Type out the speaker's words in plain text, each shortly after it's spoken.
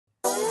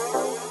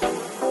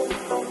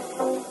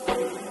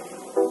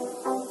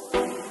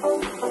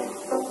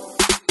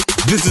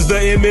This is the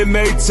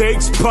MMA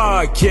Takes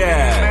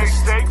Podcast.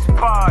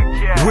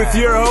 With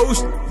your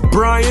host,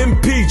 Brian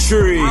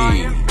Petrie.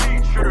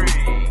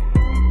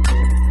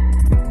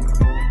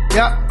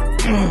 Yep.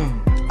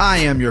 I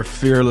am your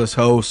fearless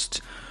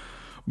host,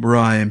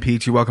 Brian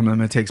Petrie. Welcome to the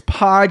MMA Takes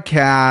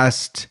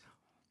Podcast.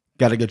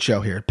 Got a good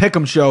show here.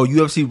 Pick'em show,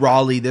 UFC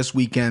Raleigh this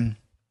weekend.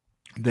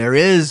 There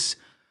is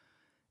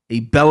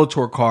a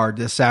Bellator card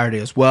this Saturday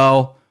as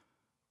well.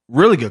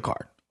 Really good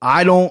card.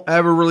 I don't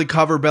ever really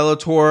cover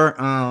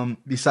Bellator,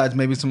 besides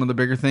maybe some of the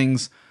bigger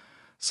things.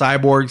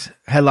 Cyborgs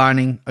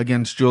headlining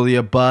against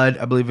Julia Budd,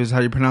 I believe is how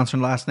you pronounce her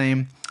last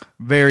name.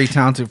 Very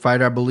talented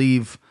fighter. I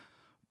believe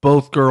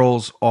both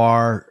girls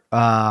are,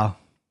 how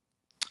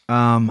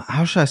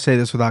should I say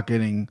this without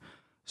getting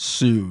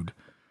sued?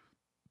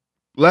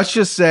 Let's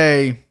just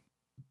say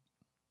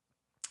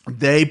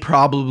they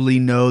probably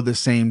know the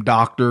same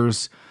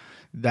doctors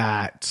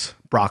that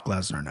Brock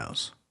Lesnar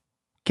knows.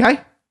 Okay?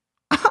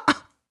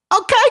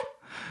 Okay.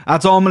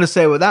 That's all I'm going to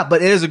say with that,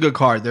 but it is a good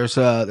card. There's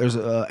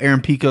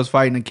Aaron Pico's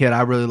fighting a kid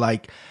I really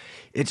like.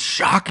 It's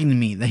shocking to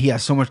me that he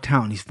has so much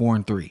talent. He's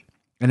 4-3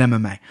 in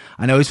MMA.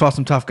 I know he's fought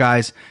some tough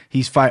guys.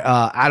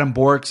 Adam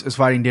Borix is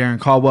fighting Darren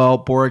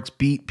Caldwell. Borix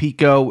beat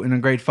Pico in a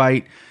great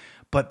fight.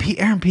 But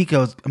Aaron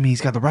Pico, he's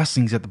got the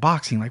wrestling, he's got the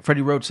boxing. Like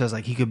Freddie Roach says,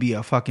 like he could be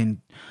a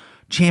fucking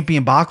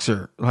champion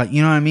boxer. Like,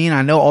 you know what I mean?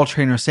 I know all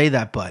trainers say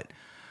that, but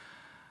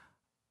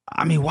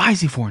why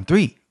is he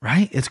 4-3,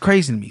 right? It's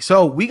crazy to me.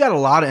 So we got a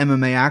lot of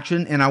MMA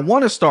action, and I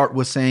want to start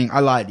with saying I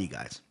lied to you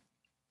guys.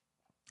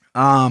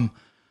 I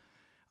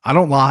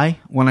don't lie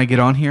when I get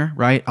on here,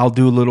 right? I'll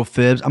do little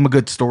fibs. I'm a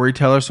good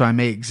storyteller, so I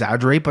may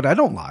exaggerate, but I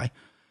don't lie.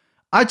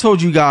 I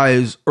told you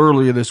guys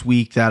earlier this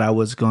week that I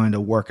was going to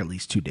work at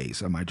least 2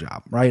 days on my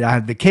job, right? I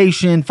had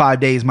vacation.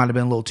 5 days might have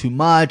been a little too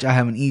much. I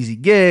have an easy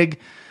gig.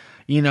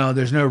 You know,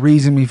 there's no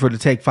reason for to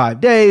take 5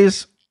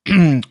 days.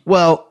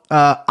 Well,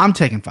 I'm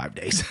taking 5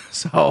 days.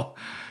 So,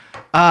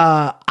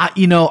 I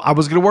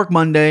was going to work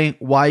Monday.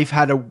 Wife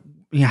had a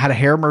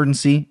hair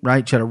emergency,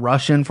 right? She had to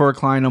rush in for a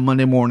client on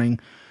Monday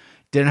morning.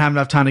 Didn't have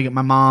enough time to get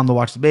my mom to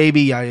watch the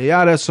baby, yada,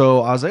 yada.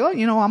 So I was like,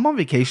 I'm on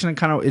vacation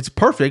and it's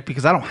perfect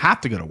because I don't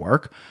have to go to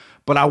work,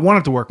 but I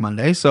wanted to work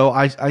Monday. So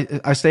I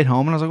stayed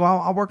home and I was like, well,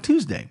 I'll work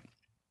Tuesday.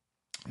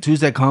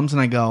 Tuesday comes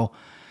and I go,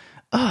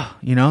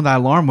 that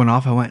alarm went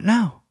off. I went,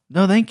 no,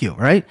 thank you.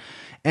 Right.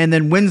 And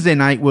then Wednesday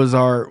night was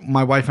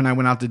my wife and I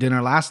went out to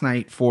dinner last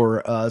night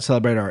for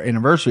celebrate our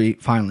anniversary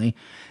finally.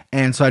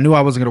 And so I knew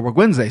I wasn't going to work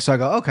Wednesday. So I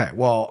go, okay,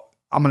 well,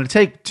 I'm going to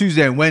take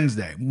Tuesday and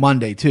Wednesday,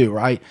 Monday too,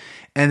 right?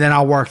 And then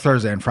I'll work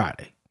Thursday and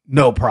Friday.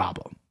 No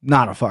problem.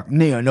 Not a fuck,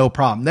 no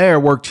problem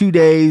there. Work 2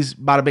 days,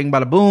 bada bing,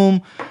 bada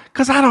boom.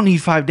 Cause I don't need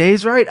 5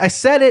 days, right? I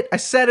said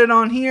it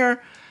on here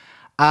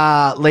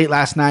late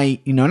last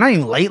night, not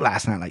even late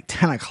last night, like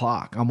 10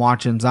 o'clock. I'm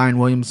watching Zion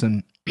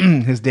Williamson,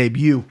 his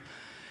debut.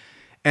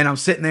 And I'm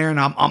sitting there and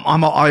I'm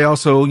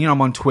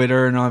on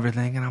Twitter and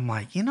everything. And I'm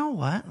like, you know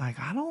what? Like,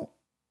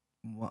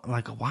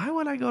 why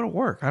would I go to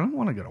work? I don't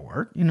want to go to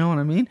work. You know what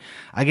I mean?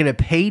 I get a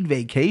paid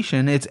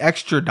vacation. It's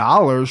extra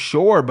dollars,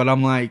 sure. But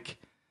I'm like,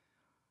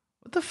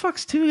 what the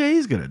fuck's 2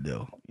 days going to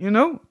do?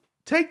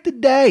 Take the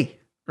day,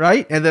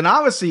 right? And then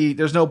obviously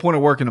there's no point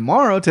of working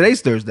tomorrow.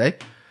 Today's Thursday.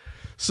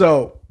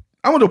 So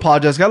I want to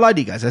apologize. I lied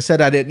to you guys. I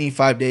said I didn't need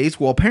 5 days.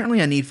 Well, apparently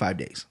I need 5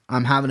 days.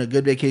 I'm having a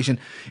good vacation.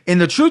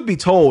 And the truth be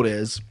told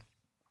is,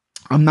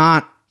 I'm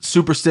not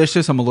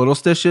superstitious. I'm a little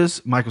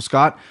stitious. Michael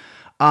Scott.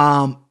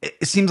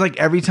 It seems like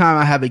every time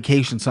I have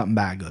vacation, something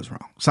bad goes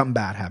wrong. Something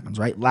bad happens,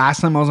 right?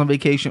 Last time I was on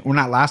vacation, or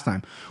not last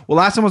time. Well,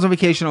 last time I was on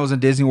vacation, I was in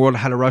Disney World. I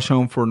had to rush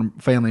home for a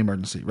family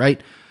emergency,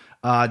 right?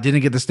 Didn't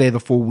get to stay the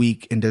full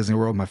week in Disney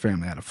World with my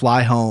family. I had to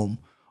fly home,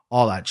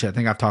 all that shit. I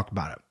think I've talked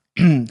about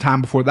it.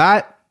 Time before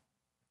that,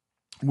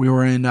 we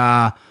were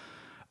I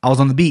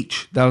was on the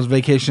beach. That was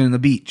vacation in the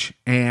beach.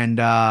 And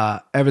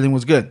everything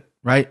was good.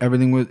 Right?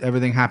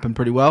 Everything happened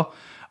pretty well.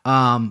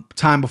 Time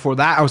out before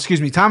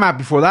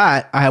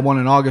that, I had one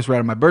in August right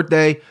on my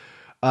birthday.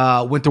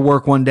 Went to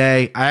work one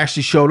day. I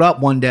actually showed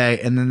up one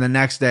day and then the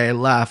next day I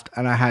left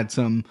and I had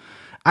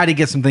to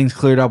get some things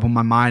cleared up with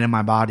my mind and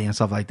my body and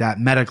stuff like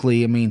that.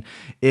 Medically,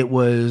 it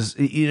was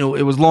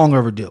long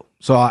overdue.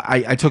 So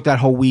I took that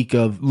whole week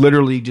of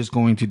literally just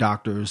going to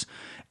doctors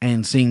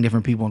and seeing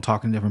different people and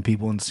talking to different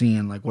people and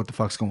seeing like what the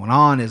fuck's going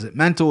on. Is it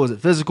mental? Is it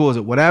physical? Is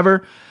it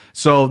whatever?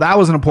 So that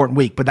was an important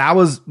week, but that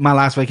was my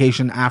last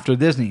vacation after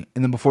Disney.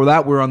 And then before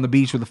that, we were on the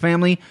beach with the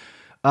family.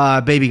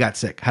 Baby got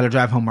sick, had to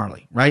drive home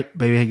early, right?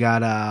 Baby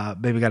got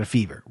a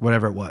fever,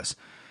 whatever it was.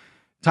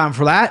 Time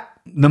for that,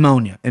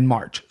 pneumonia in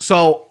March.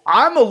 So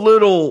I'm a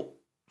little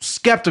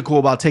skeptical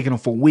about taking a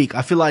full week.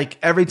 I feel like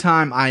every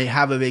time I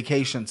have a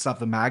vacation,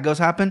 something bad goes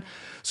happen.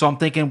 So I'm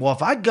thinking, well,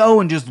 if I go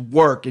and just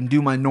work and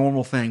do my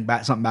normal thing,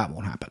 something bad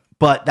won't happen.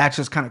 But that's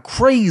just kind of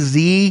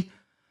crazy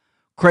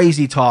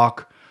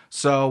talk.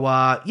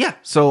 So,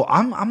 so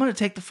I'm going to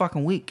take the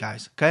fucking week,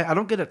 guys. Okay. I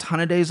don't get a ton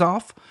of days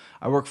off.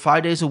 I work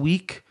 5 days a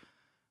week,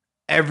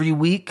 every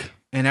week,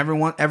 and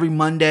every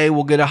Monday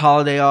we'll get a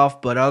holiday off.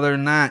 But other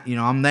than that,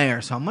 I'm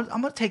there. So I'm going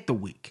to take the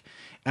week.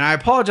 And I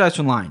apologize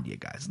for lying to you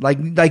guys. Like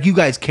you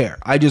guys care.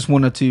 I don't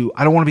want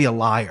to be a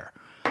liar,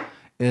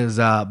 is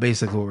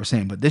basically what we're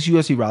saying. But this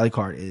UFC Rally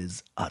card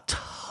is a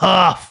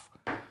tough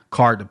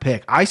card to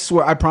pick. I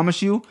swear, I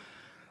promise you,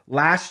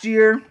 last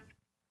year,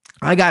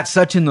 I got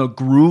such in the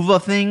groove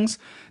of things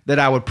that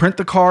I would print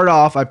the card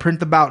off. I print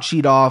the bout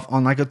sheet off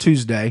on like a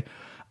Tuesday.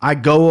 I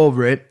go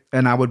over it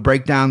and I would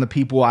break down the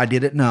people I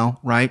didn't know,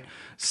 right?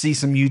 See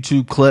some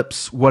YouTube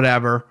clips,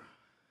 whatever.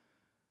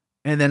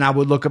 And then I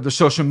would look up the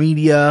social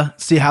media,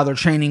 see how their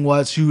training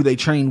was, who they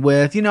trained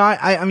with. You know,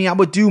 I mean, I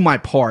would do my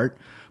part,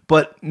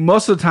 but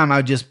most of the time I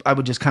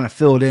would just kind of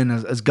fill it in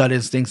as gut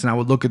instincts, and I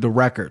would look at the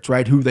records,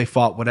 right? Who they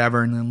fought,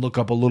 whatever, and then look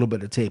up a little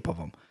bit of tape of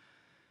them.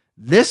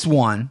 This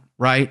one,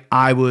 right?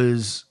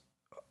 Since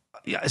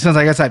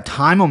I guess I have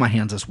time on my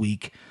hands this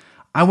week,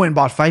 I went and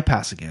bought Fight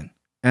Pass again.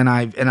 And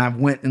I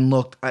went and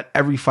looked at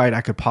every fight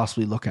I could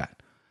possibly look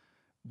at.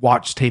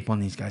 Watch tape on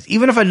these guys.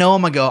 Even if I know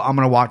them, I'm going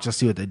to watch to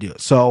see what they do.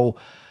 So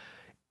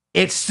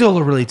it's still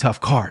a really tough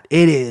card.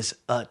 It is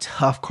a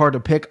tough card to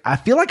pick. I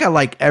feel like I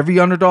like every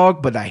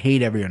underdog, but I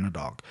hate every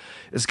underdog.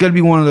 It's going to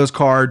be one of those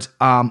cards.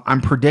 I'm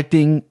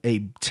predicting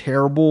a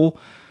terrible.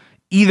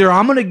 Either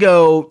I'm going to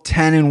go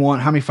 10-1.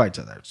 How many fights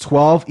are there?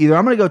 12. Either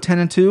I'm going to go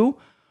 10-2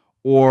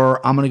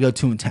 or I'm going to go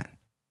 2-10.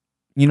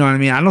 You know what I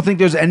mean? I don't think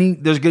there's going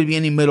to be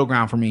any middle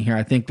ground for me here.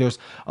 I think there's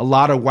a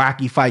lot of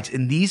wacky fights,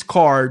 and these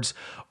cards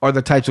are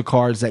the types of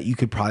cards that you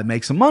could probably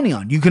make some money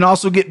on. You can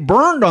also get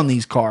burned on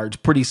these cards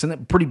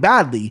pretty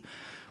badly,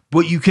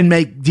 but you can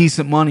make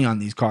decent money on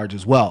these cards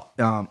as well.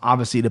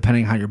 Obviously,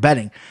 depending on how you're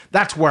betting.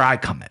 That's where I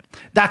come in.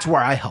 That's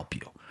where I help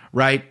you,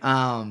 right?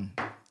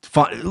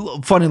 Funny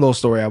little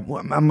story.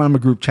 I'm on a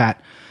group chat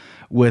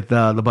with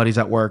the buddies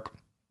at work.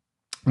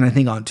 And I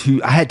think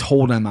I had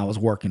told them I was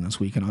working this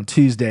week. And on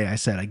Tuesday, I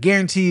said, I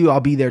guarantee you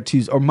I'll be there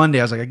Tuesday. Or Monday,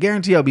 I was like, I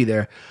guarantee I'll be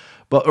there.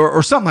 But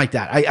or something like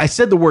that. I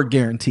said the word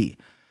guarantee.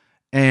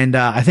 And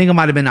I think it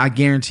might have been, I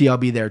guarantee I'll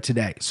be there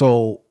today.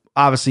 So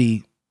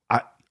obviously,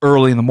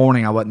 early in the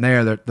morning, I wasn't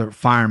there. They're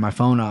firing my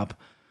phone up.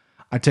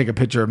 I take a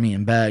picture of me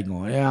in bed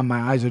going, yeah,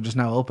 my eyes are just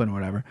now open or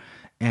whatever.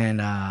 And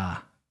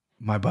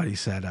my buddy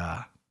said,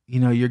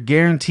 your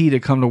guarantee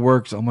to come to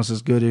work is almost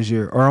as good as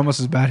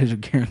almost as bad as your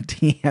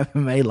guarantee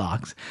MMA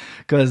locks.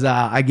 Because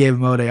I gave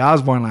him Ode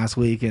Osborne last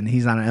week, and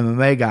he's not an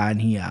MMA guy,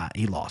 and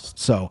he lost.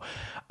 So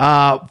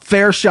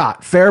fair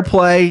shot, fair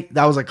play.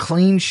 That was a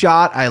clean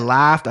shot. I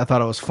laughed. I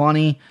thought it was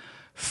funny.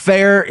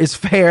 Fair is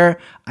fair.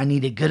 I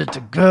need to get it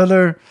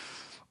together.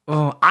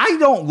 I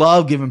don't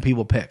love giving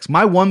people picks.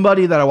 My one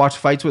buddy that I watch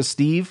fights with,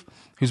 Steve,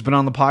 who's been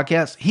on the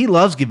podcast, he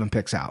loves giving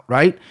picks out,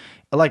 right?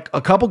 Like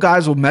a couple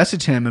guys will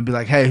message him and be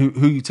like, hey,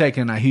 who you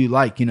taking? Who you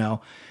like,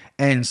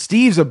 And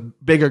Steve's a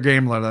bigger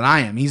gambler than I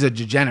am. He's a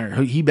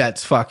degenerate. He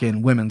bets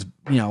fucking women's,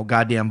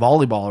 goddamn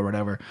volleyball or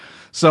whatever.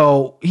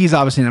 So he's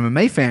obviously an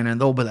MMA fan, and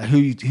they'll be like,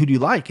 who do you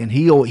like? And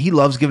he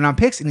loves giving out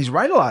picks, and he's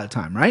right a lot of the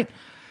time, right?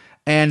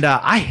 And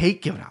I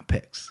hate giving out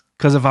picks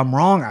because if I'm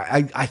wrong,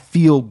 I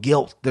feel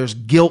guilt. There's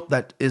guilt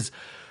that is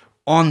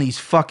on these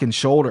fucking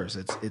shoulders.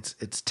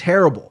 It's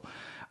terrible.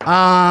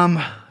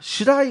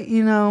 Should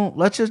I,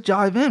 let's just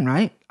dive in,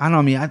 right? I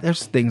don't know.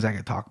 There's things I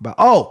could talk about.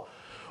 Oh,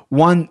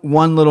 one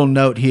little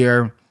note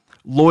here.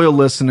 Loyal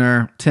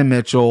listener, Tim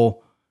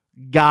Mitchell,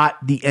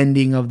 got the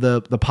ending of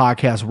the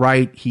podcast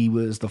right. He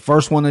was the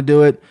first one to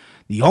do it,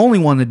 the only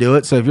one to do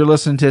it. So if you're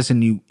listening to this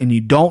and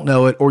you don't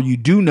know it, or you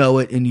do know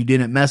it and you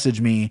didn't message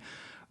me,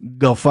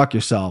 go fuck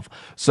yourself.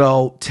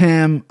 So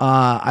Tim,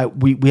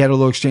 we had a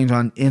little exchange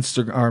on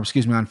Instagram, or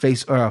excuse me, on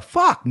Facebook.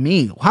 Fuck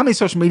me. How many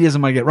social medias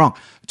am I get wrong?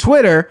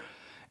 Twitter.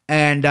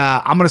 And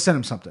I'm going to send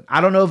him something.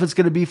 I don't know if it's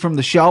going to be from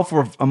the shelf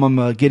or if I'm going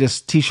to get his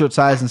t-shirt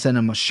size and send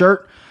him a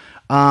shirt.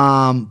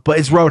 But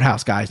it's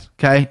Roadhouse, guys.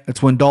 Okay.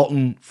 It's when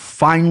Dalton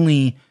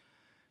finally,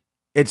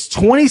 it's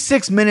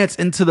 26 minutes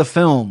into the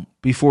film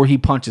before he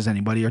punches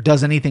anybody or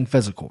does anything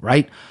physical,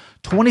 right?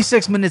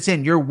 26 minutes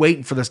in, you're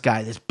waiting for this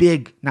guy, this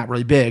big, not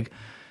really big,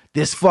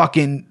 this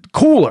fucking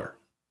cooler,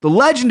 the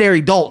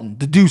legendary Dalton,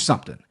 to do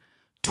something.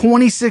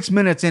 26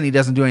 minutes in, he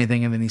doesn't do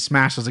anything, and then he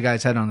smashes the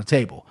guy's head on the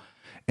table.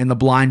 And the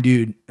blind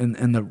dude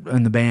in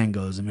the band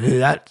goes,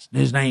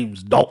 his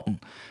name's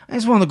Dalton. And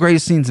it's one of the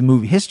greatest scenes in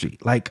movie history.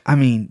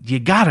 You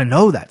got to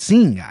know that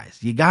scene, guys.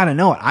 You got to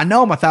know it. I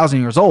know I'm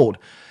 1,000 years old,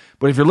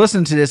 but if you're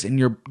listening to this and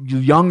you're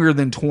younger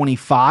than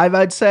 25,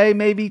 I'd say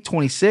maybe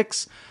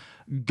 26,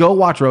 go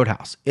watch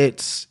Roadhouse.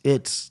 It's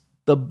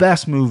the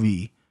best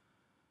movie.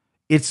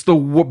 It's the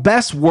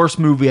best, worst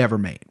movie ever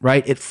made,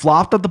 right? It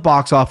flopped at the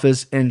box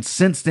office, and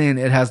since then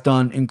it has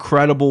done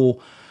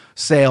incredible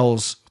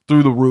sales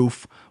through the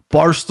roof.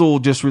 Barstool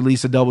just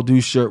released a Double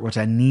Deuce shirt, which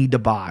I need to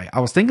buy.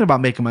 I was thinking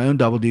about making my own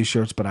Double Deuce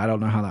shirts, but I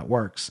don't know how that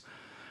works.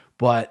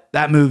 But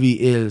that movie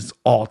is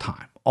all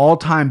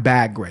time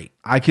bad great.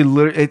 I could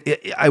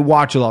literally, I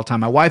watch it all the time.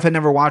 My wife had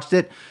never watched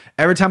it.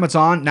 Every time it's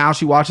on, now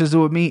she watches it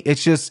with me.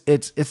 It's just,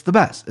 it's the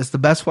best. It's the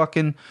best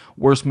fucking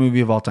worst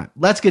movie of all time.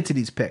 Let's get to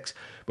these picks.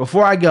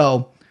 Before I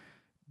go,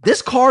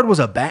 this card was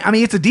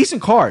it's a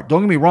decent card.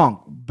 Don't get me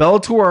wrong.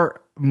 Bellator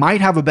might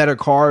have a better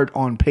card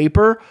on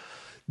paper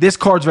this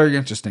card's very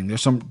interesting.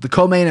 The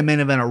co-main and main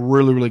event are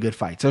really, really good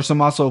fights. There's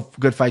some also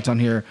good fights on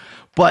here,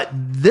 but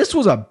this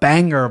was a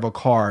banger of a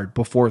card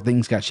before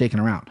things got shaken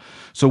around.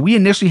 So we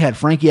initially had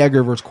Frankie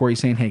Edgar versus Corey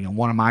Sandhagen,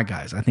 one of my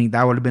guys. I think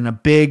that would have been a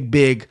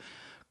big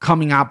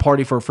coming out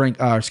party for Corey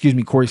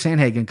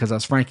Sandhagen, because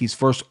that's Frankie's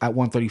first at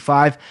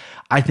 135.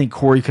 I think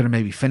Corey could have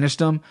maybe finished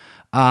him,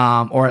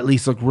 or at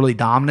least looked really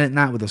dominant in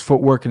that with his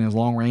footwork and his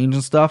long range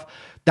and stuff.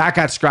 That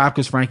got scrapped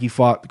because Frankie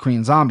fought the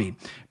Korean Zombie.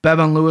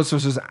 Bevon Lewis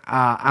versus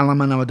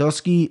Alaman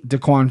Namadoski.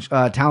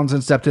 Daquan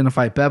Townsend stepped in to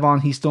fight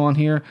Bevon. He's still on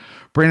here.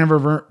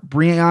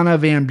 Brianna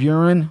Van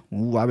Buren.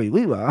 Ooh,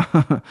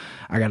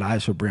 I got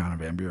eyes for Brianna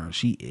Van Buren.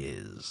 She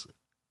is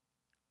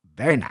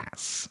very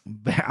nice.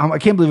 I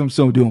can't believe I'm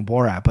still doing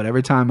Borat, but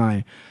every time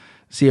I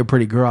see a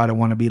pretty girl, I don't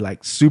want to be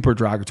like super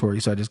derogatory,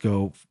 so I just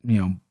go,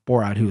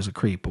 Borat, who is a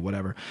creep, but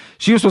whatever.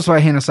 She was supposed to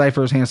fight Hannah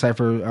Cifers. Hannah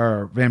Cifers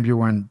or Van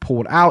Buren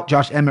pulled out.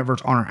 Josh Emmett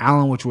versus Honor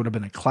Allen, which would have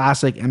been a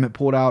classic. Emmett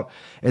pulled out.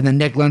 And then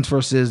Nick Lentz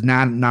versus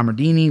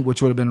Nardini,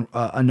 which would have been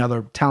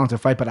another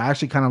talented fight, but I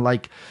actually kind of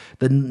like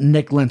the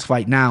Nick Lentz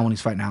fight now when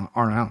he's fighting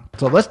Honor Allen.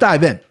 So let's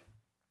dive in.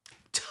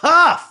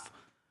 Tough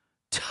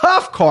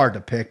card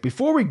to pick.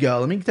 Before we go,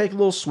 let me take a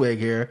little swig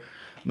here.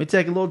 Let me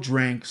take a little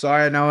drink.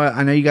 Sorry,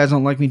 I know you guys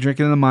don't like me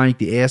drinking in the mic.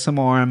 The ASMR,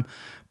 I'm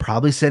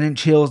probably sending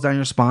chills down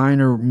your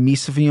spine, or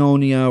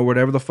misophonia, or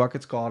whatever the fuck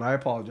it's called. I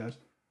apologize.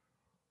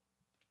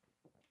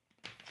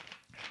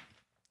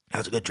 That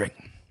was a good drink.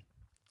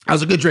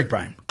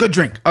 Brian. Good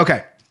drink.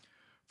 Okay.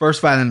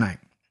 First fight of the night.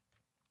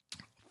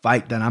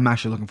 Fight that I'm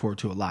actually looking forward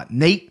to a lot.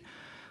 Nate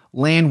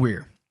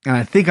Landwehr. And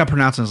I think I'm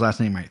pronouncing his last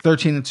name right.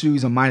 13-2.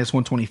 He's a minus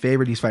 120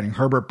 favorite. He's fighting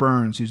Herbert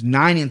Burns, who's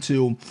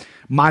 9-2,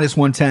 minus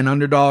 110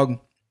 underdog.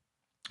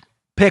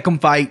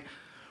 Pick'em fight.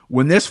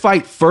 When this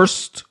fight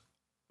first,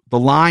 the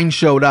line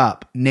showed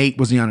up, Nate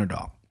was the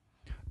underdog.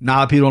 Now a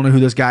lot of people don't know who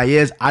this guy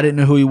is. I didn't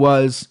know who he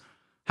was.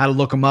 Had to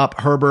look him up.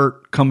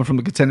 Herbert, coming from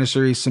the Contender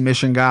Series,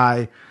 submission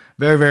guy.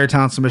 Very, very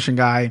talented submission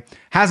guy.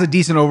 Has a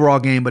decent overall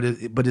game, but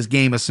his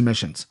game is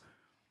submissions.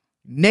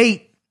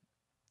 Nate,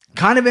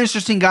 kind of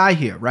interesting guy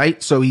here,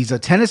 right? So he's a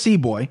Tennessee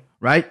boy,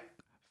 right?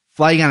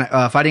 Fighting out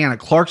of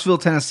Clarksville,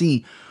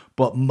 Tennessee,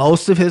 but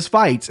most of his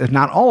fights, if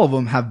not all of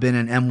them, have been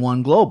in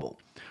M1 Global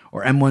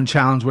or M1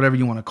 Challenge, whatever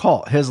you want to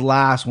call it. His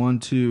last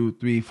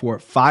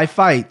 5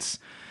 fights,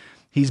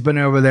 he's been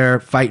over there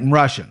fighting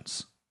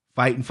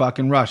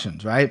fucking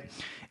Russians, right?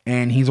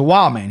 And he's a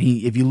wild man.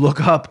 If you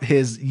look up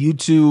his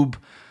YouTube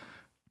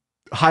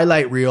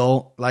highlight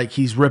reel, like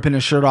he's ripping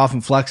his shirt off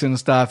and flexing and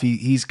stuff,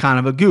 he's kind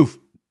of a goof.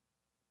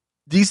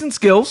 Decent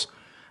skills,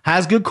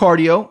 has good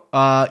cardio.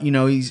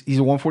 He's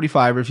a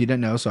 145er. If you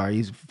didn't know, sorry,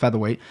 he's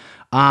featherweight.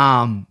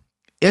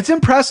 It's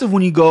impressive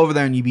when you go over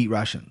there and you beat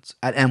Russians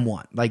at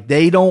M1. Like,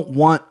 they don't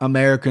want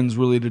Americans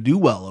really to do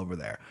well over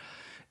there.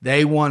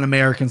 They want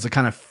Americans to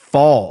kind of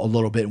fall a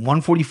little bit.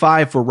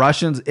 145 for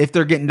Russians, if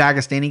they're getting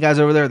Dagestani guys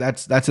over there,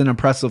 that's an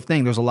impressive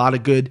thing. There's a lot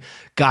of good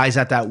guys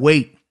at that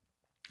weight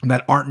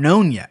that aren't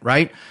known yet,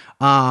 right?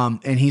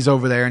 And he's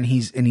over there and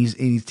he's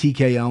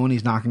TKO and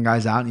he's knocking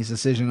guys out and he's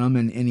decisioning them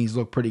and he's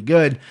looked pretty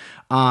good.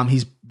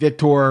 He's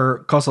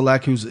Victor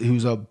Koselleck,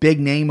 who's a big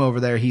name over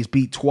there. He's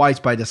beat twice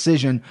by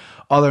decision.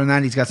 Other than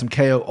that, he's got some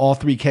all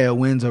 3 KO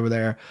wins over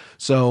there.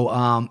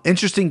 So,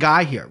 interesting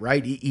guy here,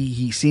 right?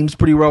 He seems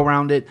pretty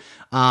well-rounded.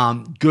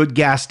 Good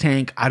gas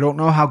tank. I don't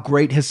know how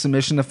great his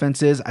submission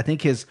defense is. I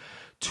think his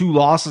 2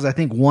 losses, I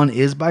think one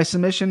is by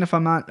submission, if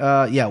I'm not,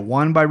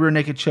 one by rear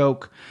naked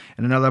choke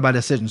and another by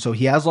decision. So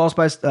he has lost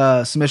by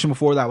submission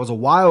before. That was a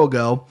while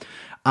ago.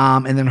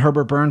 And then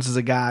Herbert Burns is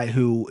a guy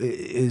who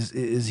is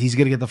he's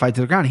going to get the fight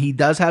to the ground. He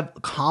does have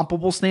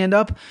comparable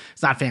stand-up.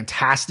 It's not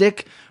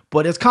fantastic,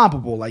 but it's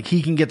comparable. Like,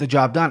 he can get the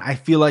job done. I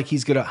feel like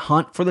he's going to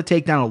hunt for the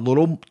takedown a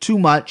little too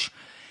much.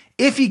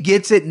 If he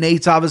gets it,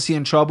 Nate's obviously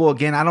in trouble.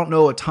 Again, I don't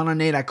know a ton of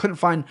Nate. I couldn't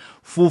find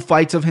full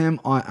fights of him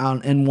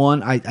on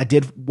N1. I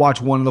did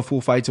watch one of the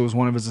full fights. It was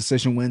one of his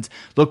decision wins.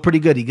 Looked pretty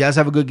good. He does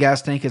have a good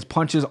gas tank. His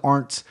punches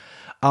aren't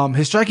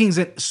his striking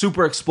isn't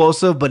super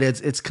explosive, but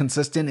it's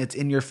consistent. It's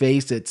in your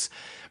face. It's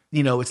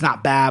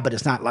not bad, but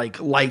it's not like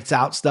lights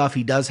out stuff.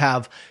 He does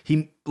have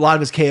a lot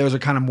of his KOs are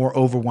kind of more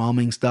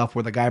overwhelming stuff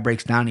where the guy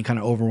breaks down, he kind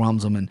of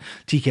overwhelms him and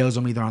TKOs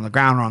him either on the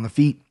ground or on the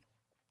feet.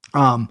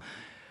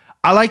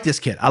 I like this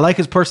kid. I like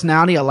his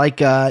personality. I like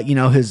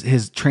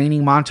his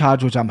training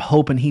montage, which I'm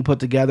hoping he put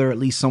together, at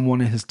least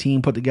someone in his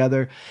team put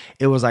together.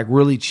 It was like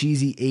really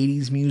cheesy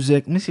 80s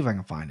music. Let me see if I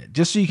can find it,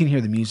 just so you can hear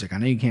the music. I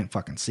know you can't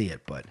fucking see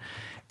it, but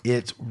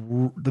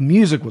the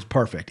music was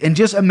perfect. And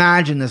just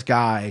imagine this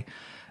guy,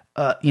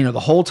 the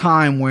whole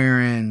time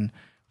wearing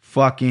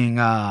fucking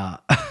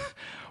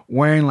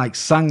wearing like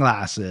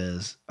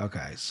sunglasses.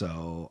 Okay,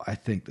 so I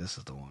think this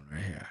is the one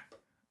right here.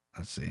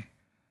 Let's see.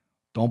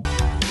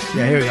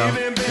 Yeah, here we go.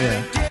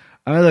 Yeah.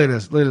 I mean, look at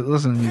this.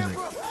 Listen to the music.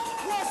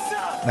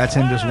 That's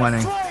him just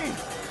winning.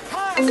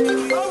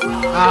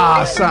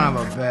 Ah, son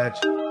of a bitch.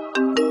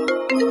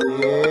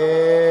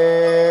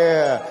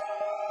 Yeah.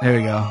 There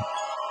we go.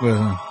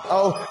 Listen.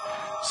 Oh.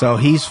 So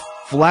he's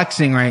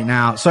flexing right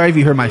now. Sorry if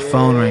you heard my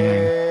phone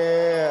ringing.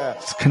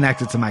 It's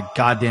connected to my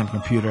goddamn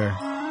computer.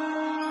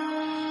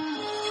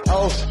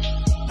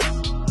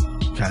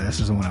 Okay, this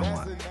isn't what I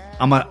want.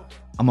 I'm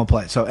gonna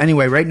play it. So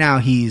anyway, right now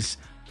he's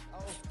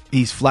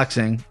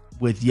flexing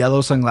with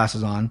yellow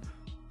sunglasses on.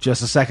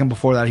 Just a second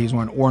before that, he's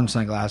wearing orange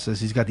sunglasses.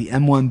 He's got the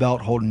M1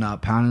 belt holding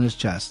up, pounding his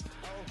chest.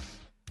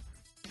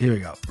 Here we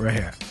go, right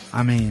here.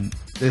 I mean,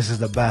 this is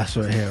the best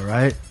right here,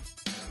 right?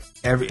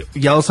 Every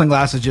yellow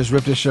sunglasses, just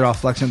ripped his shirt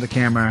off, flexing at the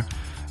camera.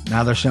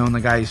 Now they're showing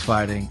the guy he's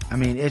fighting. I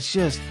mean, it's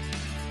just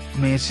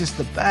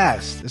the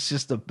best. It's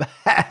just the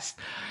best.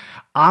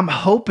 I'm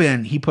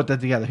hoping he put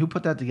that together. Who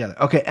put that together?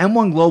 Okay,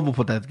 M1 Global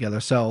put that together.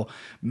 So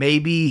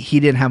maybe he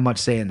didn't have much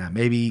say in that.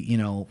 Maybe,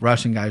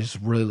 Russian guys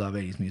just really love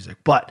 80s music.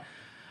 But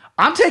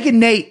I'm taking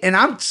Nate, and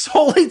I'm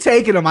solely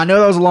taking him. I know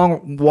that was a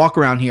long walk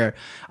around here.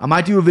 I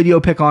might do a video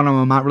pick on him.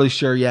 I'm not really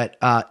sure yet.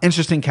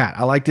 Interesting cat.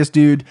 I like this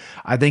dude.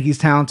 I think he's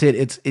talented.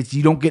 It's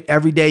you don't get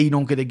every day. You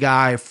don't get a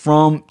guy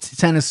from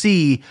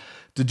Tennessee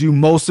to do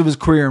most of his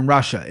career in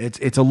Russia.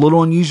 It's a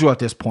little unusual at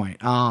this point.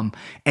 And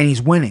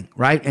he's winning,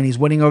 right? And he's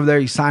winning over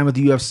there. He signed with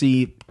the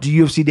UFC. The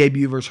UFC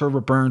debut versus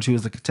Herbert Burns, who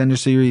is the Contender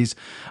Series.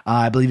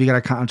 I believe he got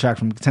a contract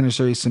from the Contender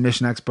Series,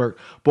 submission expert.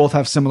 Both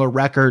have similar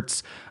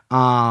records.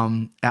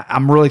 I'm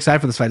really excited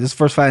for this fight. This is the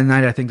first fight of the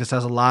night. I think this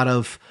has a lot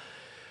of...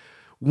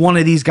 One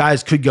of these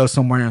guys could go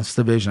somewhere in this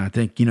division. I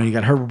think, you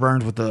got Herbert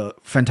Burns with the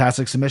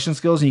fantastic submission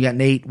skills, and you got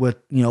Nate with,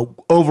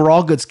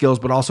 overall good skills,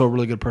 but also a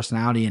really good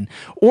personality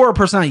or a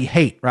personality you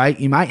hate, right?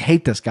 You might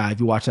hate this guy if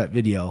you watch that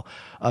video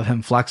of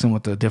him flexing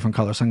with the different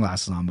color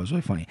sunglasses on, but it was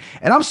really funny.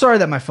 And I'm sorry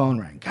that my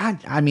phone rang. God,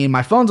 I mean,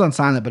 my phone's on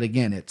silent, but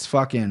again, it's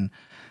fucking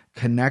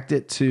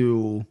connected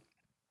to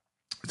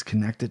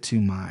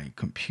my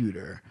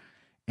computer.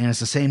 And it's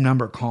the same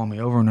number calling me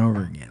over and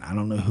over again. I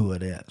don't know who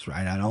it is,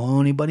 right? I don't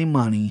owe anybody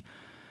money.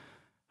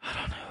 I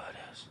don't know who it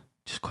is.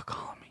 Just quit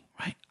calling me,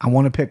 right? I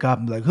want to pick up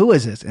and be like, who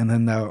is this? And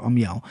then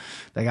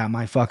they got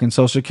my fucking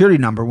social security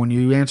number when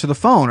you answer the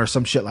phone or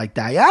some shit like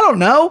that. Yeah, I don't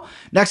know.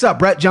 Next up,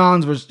 Brett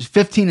Johns was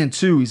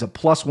 15-2. He's a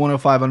plus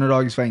 105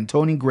 underdog. He's fighting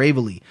Tony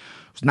Gravely.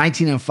 He's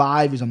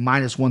 19-5. He's a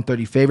minus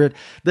 130 favorite.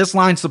 This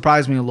line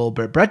surprised me a little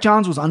bit. Brett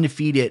Johns was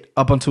undefeated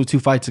up until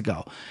 2 fights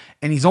ago.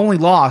 And he's only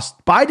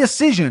lost by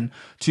decision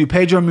to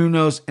Pedro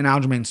Munoz and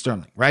Aljamain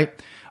Sterling, right?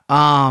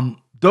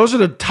 Those are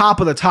the top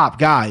of the top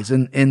guys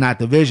in that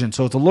division.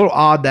 So it's a little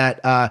odd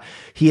that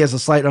he has a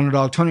slight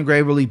underdog. Tony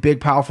Gravely,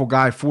 big, powerful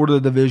guy, fourth of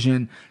the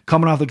division,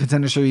 coming off the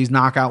Contender Series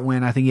knockout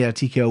win. I think he had a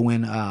TKO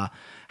win.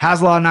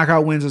 Has a lot of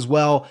knockout wins as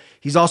well.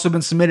 He's also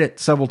been submitted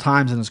several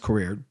times in his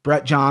career.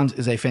 Brett Johns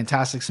is a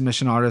fantastic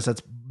submission artist.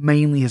 That's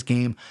mainly his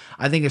game.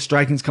 I think his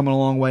striking's coming a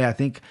long way. I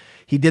think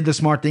he did the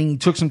smart thing. He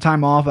took some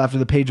time off after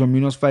the Pedro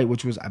Munoz fight,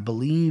 which was, I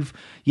believe,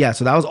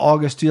 so that was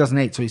August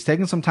 2008. So he's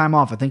taking some time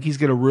off. I think he's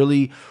going to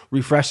really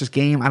refresh his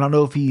game. I don't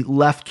know if he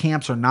left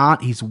camps or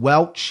not. He's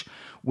Welch,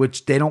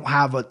 which they don't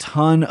have a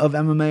ton of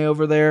MMA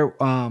over there.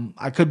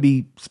 I could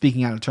be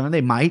speaking out of turn.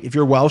 They might. If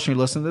you're Welsh and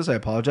you're listening to this, I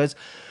apologize.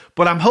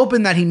 But I'm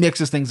hoping that he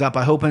mixes things up.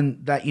 I'm hoping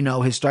that,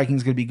 his striking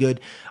is going to be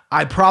good.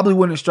 I probably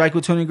wouldn't strike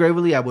with Tony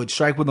Gravely. I would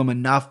strike with him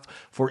enough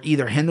for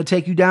either him to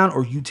take you down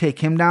or you take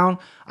him down.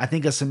 I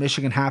think a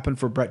submission can happen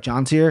for Brett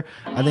Johns here.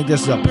 I think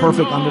this is a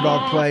perfect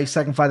underdog play.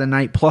 Second fight of the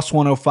night, plus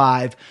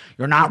 105.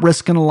 You're not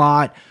risking a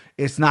lot.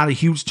 It's not a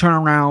huge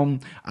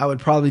turnaround. I would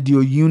probably do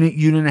a unit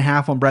and a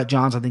half on Brett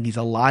Johns. I think he's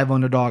a live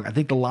underdog. I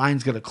think the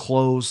line's going to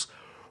close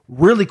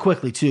really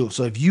quickly too.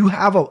 So if you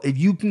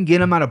can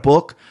get him at a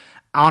book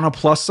on a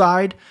plus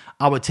side,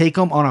 I would take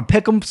him. On a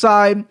pick 'em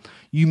side,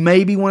 you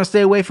maybe want to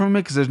stay away from it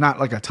because there's not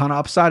like a ton of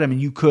upside. I mean,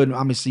 you could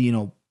obviously,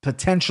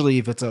 potentially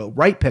if it's a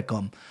right pick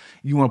 'em,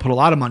 you want to put a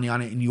lot of money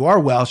on it and you are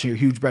Welsh and you're a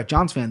huge Brett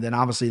Johns fan, then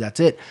obviously that's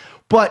it.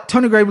 But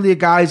Tony Gravely, a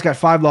guy, he's got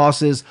 5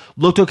 losses,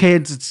 looked okay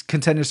in its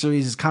Contender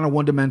Series. He's kind of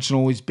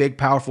one-dimensional. He's big,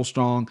 powerful,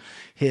 strong.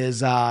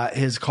 His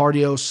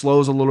cardio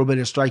slows a little bit.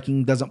 His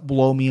striking doesn't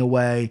blow me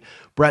away.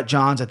 Brett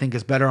Johns, I think,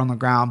 is better on the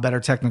ground, better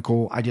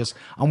technical.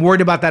 I'm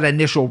worried about that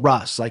initial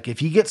rust. Like, if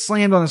he gets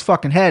slammed on his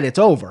fucking head, it's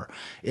over.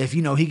 If,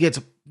 he gets,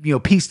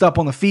 pieced up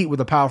on the feet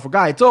with a powerful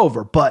guy, it's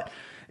over. But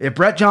if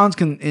Brett Johns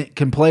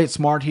can play it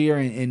smart here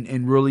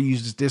and really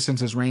use his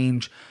distance, his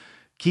range,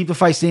 keep the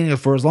fight standing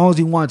for as long as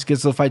he wants,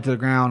 gets the fight to the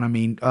ground. I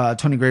mean,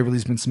 Tony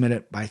Gravely's been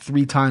submitted by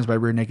 3 times by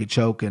rear naked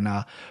choke, and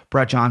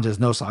Brett Johns has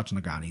no slouch on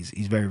the ground.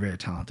 He's very, very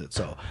talented.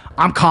 So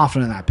I'm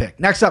confident in that pick.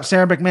 Next up,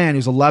 Sarah McMahon,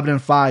 who's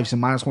 11-5. She's a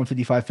minus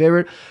 155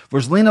 favorite,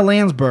 versus Lena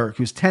Landsberg,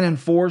 who's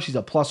 10-4. She's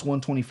a plus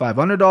 125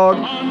 underdog.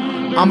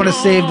 I'm going to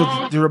save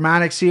the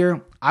dramatics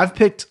here. I've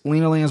picked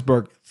Lena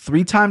Landsberg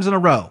 3 times in a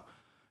row.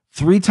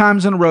 3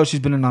 times in a row she's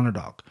been an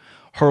underdog.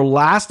 Her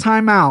last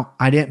time out,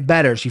 I didn't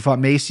bet her. She fought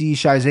Macy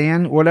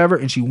Shizan or whatever,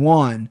 and she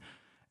won.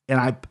 And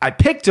I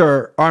picked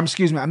her, or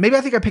excuse me, maybe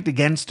I think I picked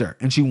against her,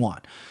 and she won.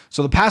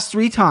 So the past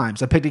 3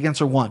 times, I picked against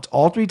her once.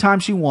 All 3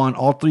 times she won.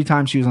 All 3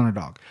 times she was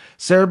underdog.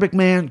 Sarah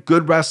McMahon,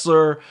 good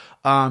wrestler,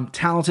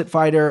 talented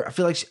fighter. I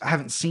feel like I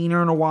haven't seen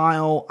her in a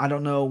while. I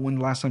don't know when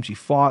the last time she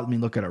fought. Let me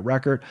look at her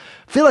record.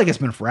 I feel like it's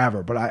been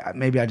forever, but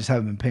maybe I just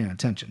haven't been paying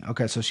attention.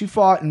 Okay, so she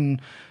fought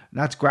in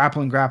That's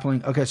grappling.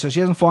 Okay, so she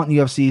hasn't fought in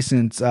the UFC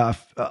since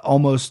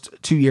almost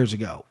 2 years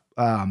ago.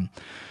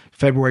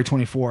 February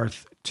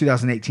 24th,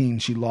 2018,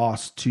 she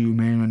lost to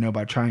Marion Reneau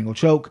by triangle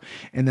choke.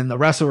 And then the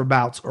rest of her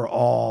bouts are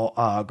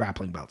all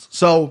grappling bouts.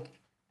 So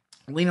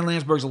Lena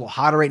Landsberg's a little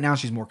hotter right now.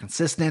 She's more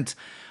consistent.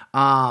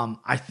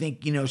 I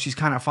think, she's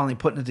kind of finally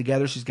putting it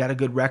together. She's got a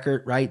good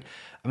record, right?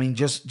 I mean,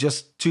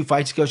 just 2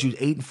 fights ago, she was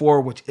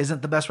 8-4, which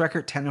isn't the best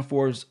record.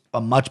 10-4 is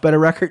a much better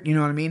record. You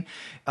know what I mean?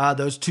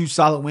 Those 2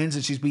 solid wins,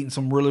 and she's beaten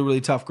some really,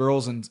 really tough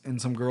girls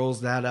and some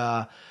girls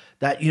that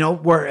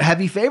were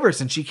heavy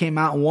favorites, and she came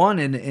out and won,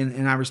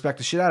 and I respect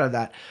the shit out of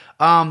that.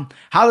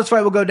 How this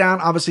fight will go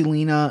down, obviously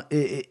Lena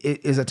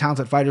is a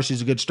talented fighter.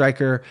 She's a good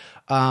striker.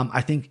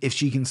 I think if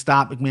she can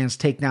stop McMahon's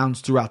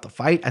takedowns throughout the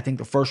fight, I think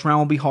the first round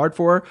will be hard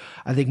for her.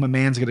 I think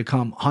McMahon's going to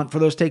come hunt for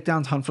those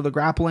takedowns, hunt for the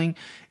grappling.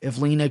 If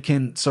Lena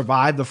can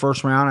survive the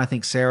first round, I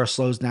think Sarah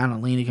slows down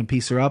and Lena can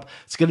piece her up.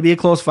 It's going to be a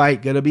close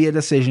fight, going to be a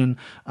decision.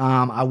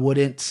 I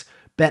wouldn't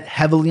bet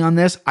heavily on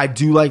this. I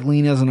do like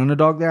Lena as an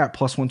underdog there at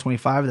plus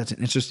 125. That's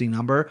an interesting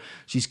number.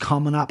 She's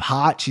coming up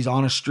hot. She's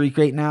on a streak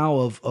right now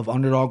of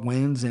underdog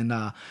wins, and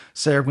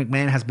Sarah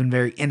McMahon has been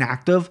very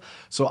inactive.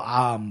 So,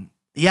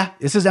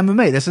 this is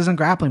MMA. This isn't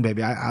grappling,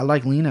 baby. I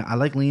like Lena. I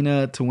like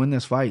Lena to win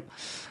this fight.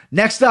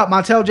 Next up,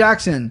 Montel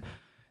Jackson.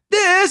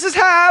 This is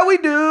how we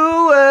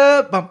do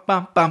it. Bum,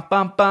 bum, bum,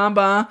 bum, bum,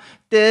 bum.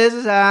 This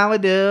is how we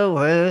do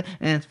it.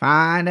 It's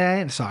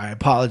Friday. Sorry, I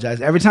apologize.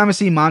 Every time I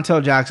see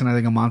Montel Jackson, I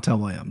think of Montel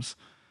Williams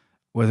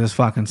with his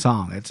fucking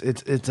song.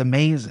 It's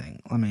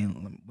amazing. I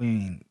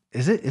mean,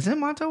 is it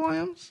Montel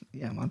Williams?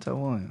 Yeah, Montel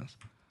Williams.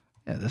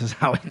 Yeah, this is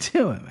how we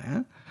do it,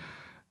 man.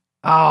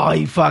 Oh,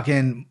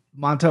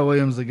 Montel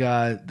Williams,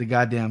 the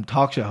goddamn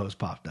talk show host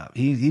popped up.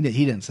 He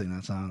didn't sing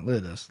that song. Look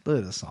at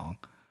this song.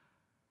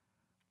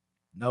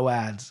 No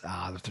ads.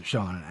 They're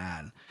showing an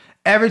ad.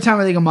 Every time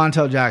I think of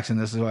Montel Jackson,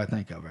 this is what I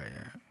think of right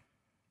here.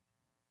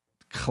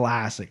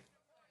 Classic.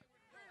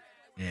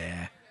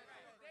 Yeah.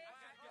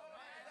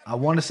 I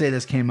want to say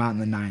this came out in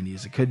the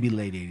 90s. It could be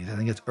late 80s. I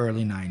think it's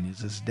early 90s.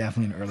 This is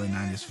definitely an early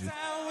 90s.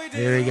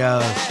 Here he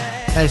goes.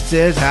 This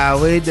is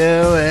how we do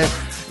it.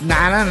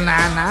 Na na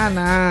na na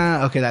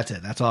na. Okay, that's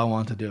it. That's all I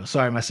wanted to do.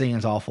 Sorry, my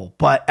singing's awful.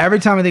 But every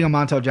time I think of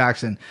Montel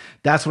Jackson,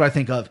 that's what I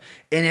think of.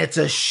 And it's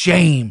a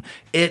shame.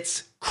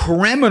 It's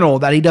criminal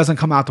that he doesn't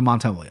come out to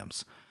Montel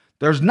Williams.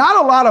 There's not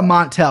a lot of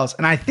Montels,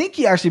 and I think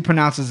he actually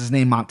pronounces his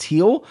name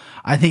Montiel.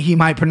 I think he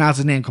might pronounce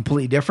his name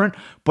completely different,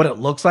 but it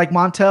looks like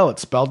Montel.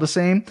 It's spelled the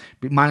same,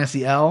 minus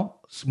the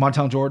L.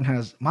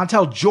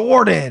 Montel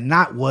Jordan,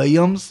 not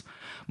Williams.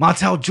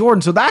 Montel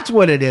Jordan. So that's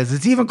what it is.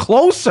 It's even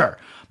closer.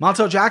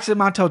 Montel Jackson,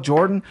 Montel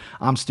Jordan.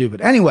 I'm stupid.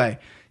 Anyway,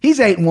 he's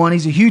 8-1.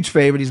 He's a huge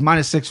favorite. He's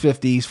minus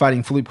 650. He's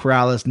fighting Felipe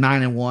Corrales,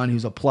 9-1.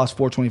 He's a plus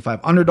 425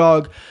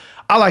 underdog.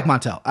 I like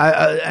Montel.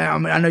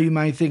 I know you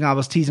might think I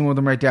was teasing with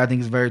him right there. I think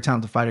he's a very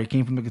talented fighter. He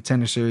came from the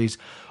Contender Series,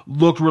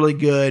 looked really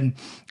good.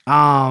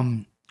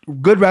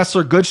 Good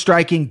wrestler, good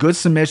striking, good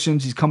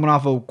submissions. He's coming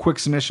off a quick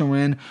submission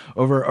win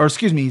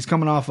he's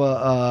coming off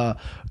a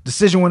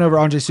decision win over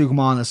Andre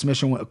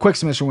Sukuman, a quick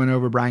submission win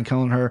over Brian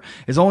Kelleher.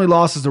 His only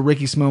loss is to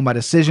Ricky Simone by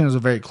decision. It was a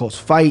very close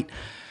fight.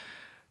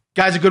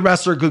 Guy's a good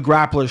wrestler, good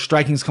grappler.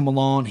 Striking's come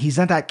along. He's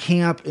at that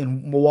camp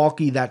in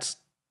Milwaukee that's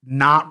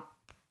not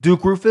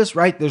Duke Roufus,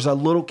 right? There's a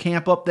little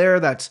camp up there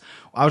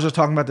I was just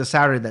talking about this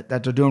Saturday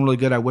that they're doing really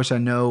good. I wish I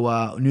knew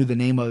the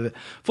name of it.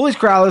 Felipe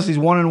Corrales, he's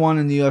 1-1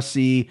 in the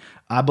UFC.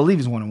 I believe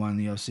he's 1-1 in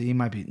the UFC. He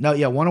might be.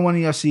 1-1 in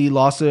the UFC.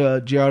 Lost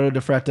to Gerardo de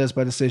Freitas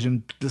by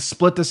decision. The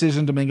split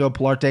decision, Domingo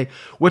Pilarte,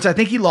 which I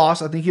think he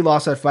lost. I think he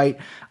lost that fight.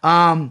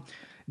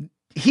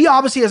 He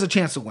obviously has a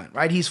chance to win,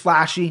 right? He's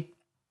flashy.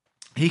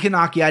 He can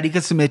knock you out. He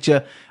can submit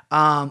you.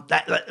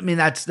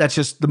 That's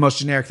just the most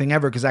generic thing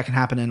ever because that can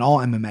happen in all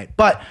MMA.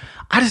 But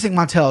I just think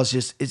Montel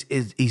is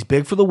he's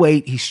big for the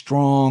weight. He's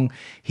strong.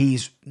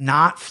 He's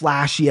not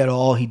flashy at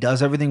all. He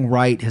does everything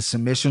right. His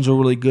submissions are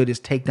really good. His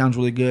takedowns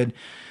really good.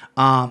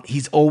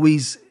 He's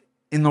always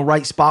in the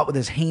right spot with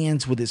his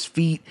hands, with his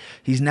feet.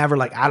 He's never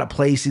like out of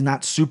place. He's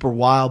not super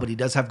wild, but he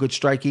does have good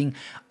striking.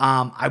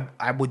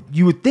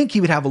 You would think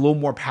he would have a little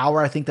more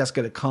power. I think that's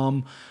going to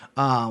come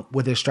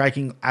with his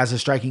striking. As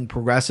his striking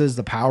progresses,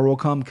 the power will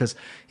come because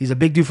he's a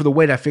big dude for the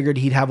weight. I figured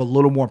he'd have a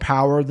little more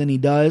power than he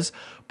does,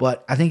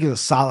 but I think he's a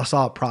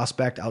solid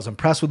prospect. I was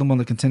impressed with him on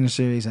the Contender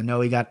Series. I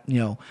know he got,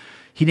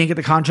 he didn't get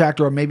the contract,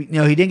 or maybe,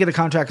 he didn't get the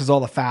contract because all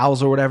the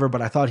fouls or whatever,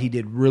 but I thought he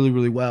did really,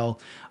 really well.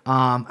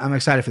 I'm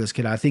excited for this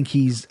kid. I think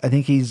he's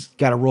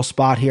got a real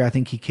spot here. I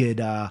think he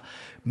could,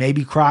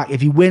 maybe crack,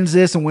 if he wins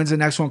this and wins the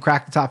next one,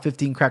 crack the top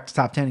 15, crack the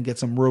top 10 and get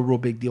some real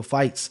big deal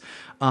fights.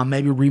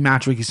 Maybe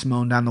rematch Ricky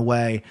Simone down the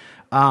way.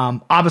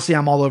 Obviously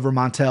I'm all over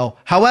Montel.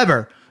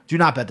 However, do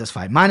not bet this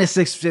fight. Minus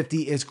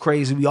 650 is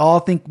crazy. We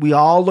all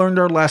learned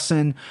our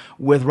lesson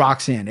with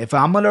Roxanne. If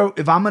I'm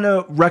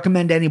gonna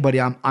recommend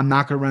anybody, I'm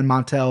not gonna recommend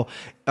Montel,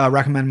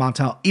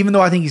 even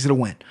though I think he's gonna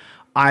win.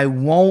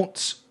 I'm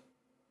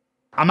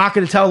not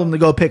going to tell them to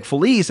go pick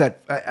Felipe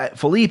at plus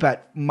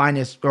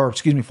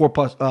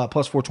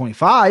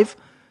 425.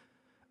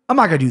 I'm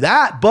not going to do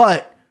that,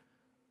 but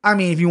I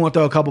mean, if you want to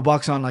throw a couple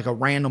bucks on like a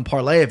random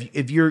parlay,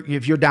 if you're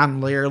down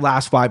to your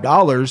last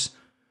 $5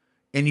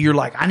 and you're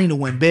like, I need to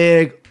win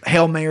big,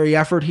 Hail Mary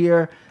effort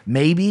here,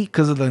 maybe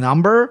because of the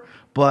number.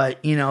 But,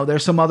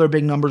 there's some other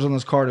big numbers on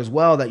this card as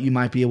well that you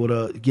might be able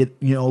to get,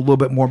 a little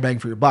bit more bang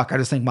for your buck. I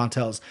just think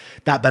Montel's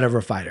that better of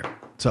a fighter.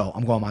 So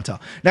I'm going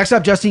Montel. Next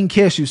up, Justine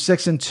Kish, who's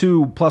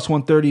 6-2, plus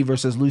 130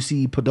 versus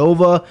Lucy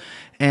Padova.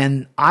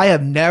 And I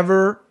have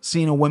never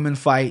seen a women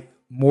fight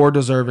more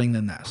deserving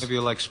than this. Maybe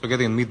you like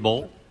spaghetti and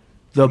meatball?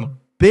 The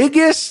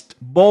biggest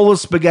bowl of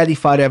spaghetti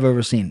fight I've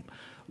ever seen.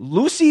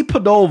 Lucy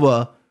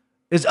Padova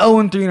is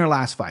 0-3 in her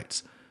last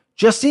fights.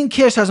 Justine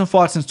Kish hasn't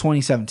fought since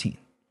 2017.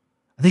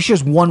 I think she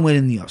has one win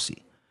in the UFC.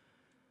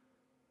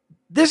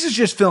 This is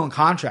just filling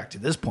contract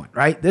at this point,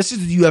 right? This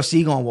is the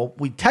UFC going, well,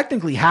 we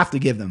technically have to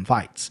give them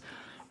fights.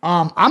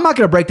 I'm not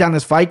going to break down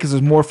this fight because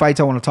there's more fights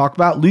I want to talk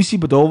about. Lucy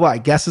Padova, I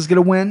guess, is going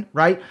to win,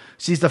 right?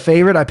 She's the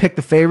favorite. I picked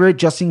the favorite.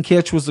 Justine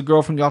Kish was the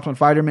girl from The Ultimate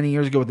Fighter many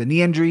years ago with a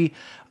knee injury.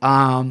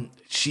 I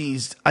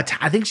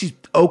think she's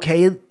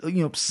okay,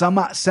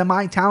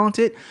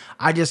 semi-talented.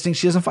 I just think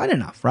she doesn't fight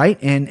enough, right?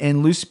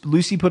 And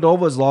Lucy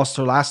Padova has lost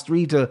her last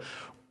 3 to,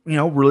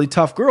 really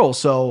tough girls.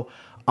 So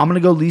I'm going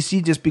to go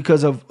Lucy just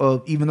because of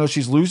even though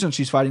she's losing,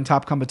 she's fighting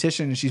top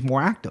competition and she's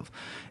more active.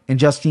 And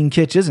Justine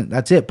Kish isn't.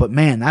 That's it. But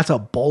man, that's a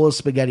bowl of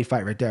spaghetti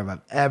fight right there if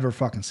I've ever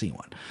fucking seen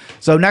one.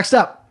 So next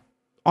up,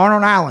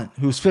 Arnold Allen,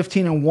 who's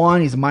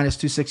 15-1. He's a minus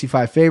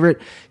 265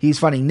 favorite. He's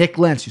fighting Nick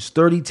Lentz, who's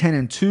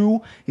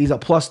 30-10-2. He's a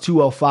plus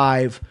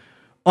 205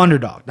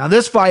 underdog. Now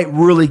this fight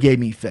really gave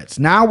me fits.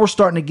 Now we're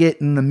starting to get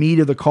in the meat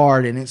of the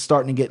card and it's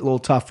starting to get a little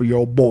tough for your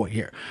old boy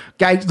here.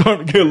 Guy's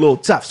starting to get a little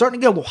tough. Starting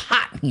to get a little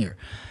hot in here.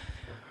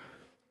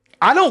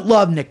 I don't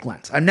love Nick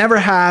Lentz. I never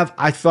have.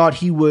 I thought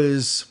he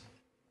was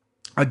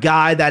a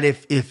guy that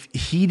if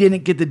he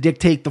didn't get to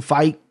dictate the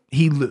fight,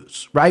 he'd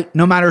lose, right?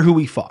 No matter who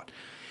he fought.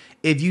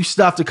 If you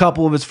stuffed a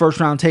couple of his first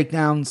round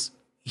takedowns,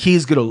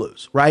 he's going to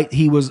lose, right?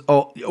 He was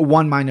a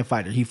one-minded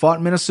fighter. He fought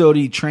in Minnesota.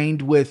 He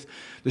trained with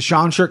the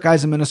Sean Shirk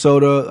guys in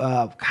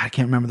Minnesota. I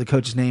can't remember the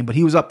coach's name, but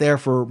he was up there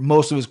for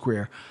most of his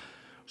career.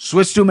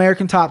 Switched to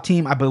American Top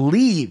Team, I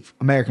believe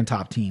American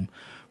Top Team,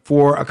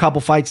 for a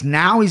couple fights.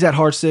 Now he's at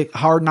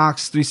Hard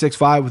Knocks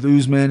 365 with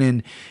Usman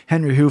and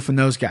Henry Hoof and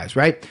those guys,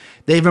 right?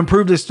 They've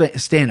improved his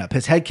stand-up.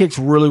 His head kick's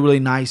really,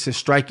 really nice. His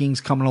striking's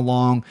coming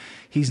along.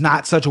 He's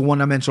not such a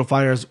one-dimensional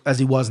fighter as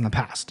he was in the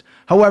past.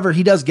 However,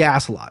 he does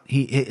gas a lot.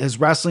 His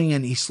wrestling,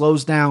 and he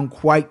slows down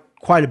quite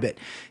a bit.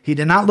 He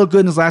did not look good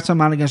in his last time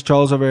out against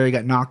Charles Oliveira. He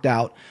got knocked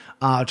out.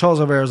 Charles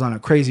Oliveira's on a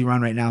crazy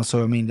run right now,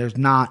 so that's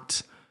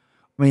not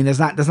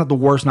the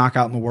worst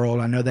knockout in the world.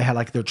 I know they had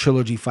like their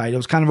trilogy fight. It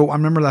was kind of I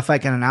remember that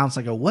fight got announced.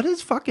 I go,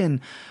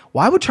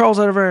 why would Charles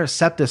Oliveira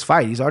accept this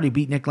fight? He's already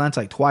beat Nick Lentz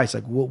like twice.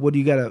 Like, what do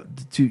you got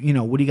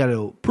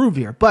to prove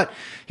here? But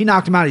he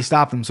knocked him out. He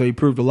stopped him, so he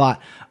proved a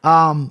lot.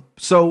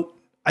 So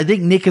I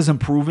think Nick is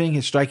improving.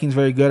 His striking is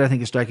very good. I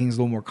think his striking is a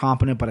little more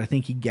competent, but I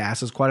think he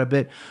gasses quite a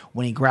bit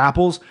when he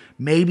grapples.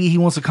 Maybe he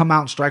wants to come out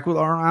and strike with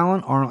Arnold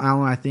Allen. Arnold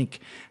Allen, I think,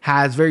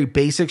 has very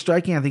basic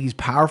striking. I think he's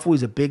powerful.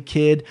 He's a big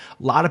kid.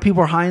 A lot of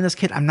people are high on this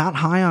kid. I'm not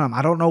high on him.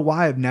 I don't know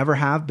why. I've never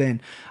have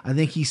been. I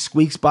think he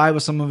squeaks by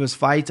with some of his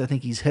fights. I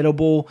think he's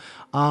hittable.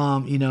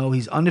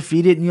 He's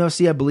undefeated in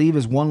UFC, I believe.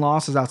 His one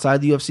loss is outside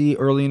the UFC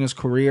early in his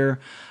career.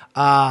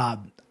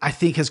 I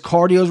think his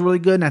cardio is really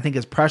good, and I think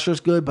his pressure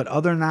is good. But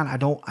other than that, I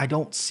don't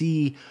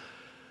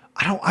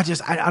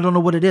know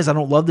what it is. I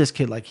don't love this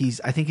kid. Like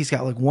I think he's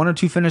got like 1 or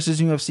 2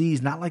 finishes in UFC.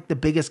 He's not like the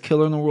biggest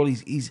killer in the world.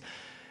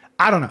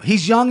 I don't know.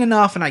 He's young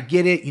enough, and I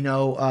get it.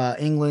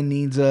 England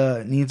needs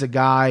a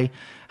guy.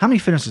 How many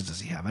finishes does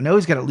he have? I know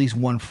he's got at least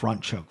 1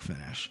 front choke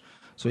finish.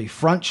 So he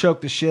front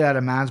choked the shit out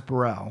of Maz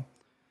Burrell,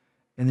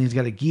 and then he's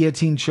got a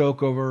guillotine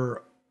choke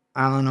over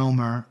Alan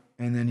Omer.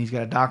 And then he's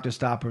got a doctor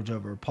stoppage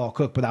over Paul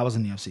Cook, but that was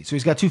in the UFC. So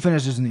he's got 2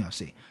 finishes in the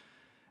UFC.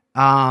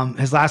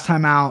 His last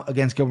time out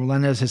against Gilbert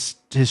Melendez,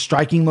 his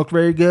striking looked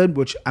very good,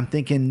 which I'm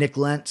thinking Nick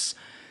Lentz,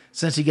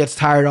 since he gets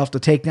tired off the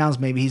takedowns,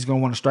 maybe he's going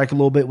to want to strike a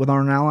little bit with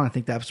Arnold Allen. I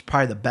think that's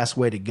probably the best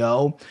way to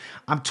go.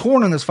 I'm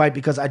torn on this fight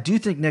because I do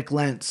think Nick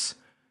Lentz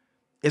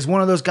is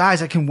one of those guys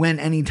that can win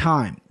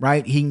anytime,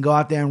 right? He can go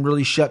out there and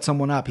really shut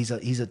someone up. He's a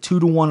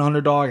 2-1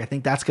 underdog. I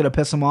think that's going to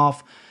piss him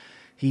off.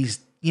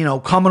 He's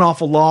coming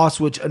off a loss,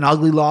 an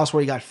ugly loss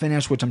where he got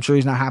finished, which I'm sure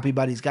he's not happy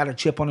about. He's got a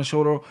chip on his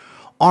shoulder.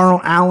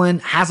 Arnold Allen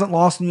hasn't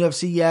lost in the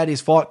UFC yet.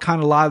 He's fought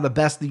kind of a lot of the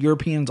best the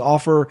Europeans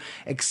offer,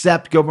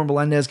 except Gilbert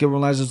Melendez. Gilbert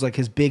Melendez was like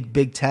his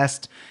big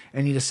test,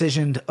 and he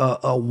decisioned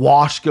a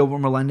wash Gilbert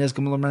Melendez.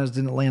 Gilbert Melendez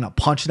didn't land a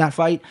punch in that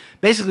fight.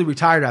 Basically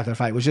retired after the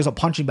fight. It was just a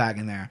punching bag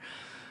in there.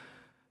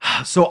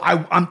 So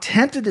I'm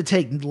tempted to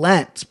take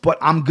Lentz, but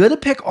I'm going to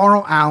pick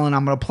Arnold Allen.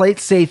 I'm going to play it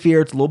safe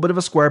here. It's a little bit of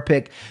a square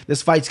pick.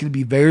 This fight's going to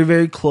be very,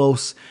 very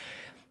close.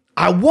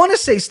 I want to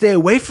say stay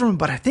away from him,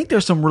 but I think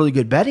there's some really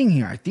good betting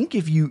here. I think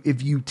if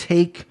you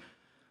take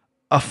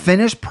a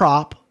finish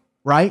prop,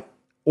 right?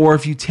 Or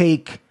if you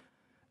take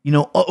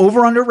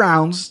Over under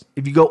rounds.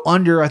 If you go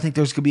under, I think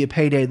there's going to be a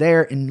payday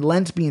there. And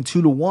Lentz being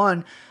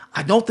 2-1,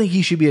 I don't think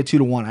he should be a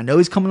 2-1. I know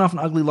he's coming off an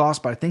ugly loss,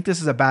 but I think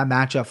this is a bad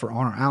matchup for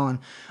Arnold Allen.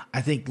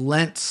 I think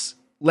Lentz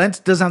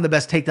doesn't have the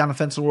best takedown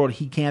defense in the world.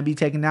 He can be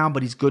taken down,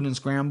 but he's good in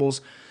scrambles.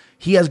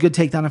 He has good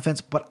takedown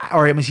defense,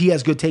 he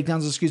has good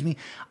takedowns, excuse me.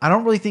 I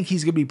don't really think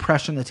he's going to be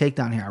pressuring the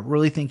takedown here. I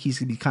really think he's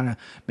going to be kind of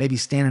maybe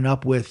standing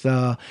up with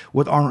Arnold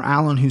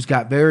Allen, who's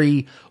got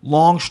very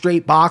long,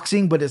 straight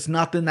boxing, but it's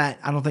nothing that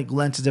I don't think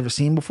Lentz has ever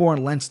seen before,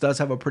 and Lentz does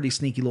have a pretty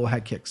sneaky little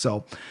head kick.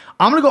 So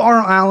I'm going to go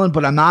Arnold Allen,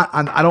 but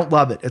I don't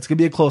love it. It's going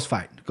to be a close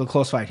fight.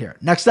 Close fight here.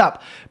 Next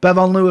up,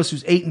 Bevon Lewis,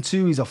 who's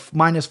 8-2. He's a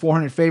minus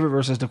 400 favorite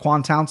versus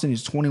Daquan Townsend,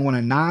 who's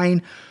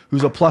 21-9,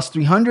 who's a plus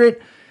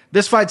 300.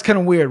 This fight's kind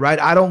of weird, right?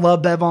 I don't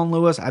love Bevon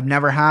Lewis. I've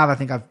never have. I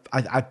think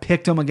I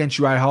picked him against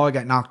Uriah Hall. I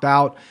got knocked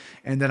out.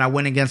 And then I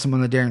went against him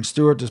on the Darren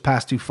Stewart those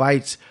past 2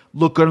 fights.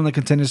 Looked good in the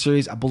Contender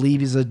Series. I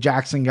believe he's a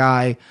Jackson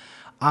guy.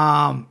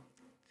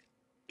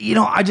 He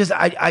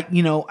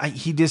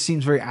just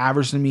seems very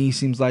average to me. He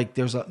seems like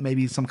there's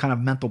maybe some kind of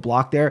mental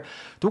block there.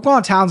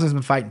 Daquan Townsend's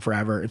been fighting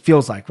forever. It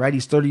feels like, right?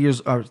 He's 30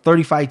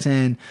 fights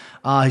in.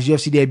 His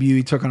UFC debut,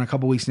 he took on a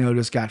couple weeks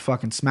notice, got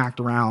fucking smacked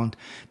around.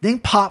 Then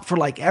popped for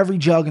like every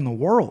jug in the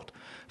world.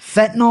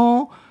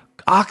 Fentanyl,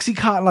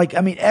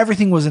 Oxycontin,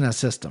 everything was in a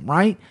system,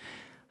 right?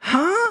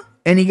 Huh?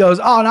 And he goes,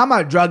 oh, no, I'm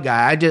not a drug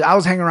guy. I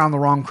was hanging around the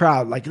wrong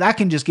crowd. Like, that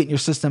can just get in your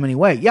system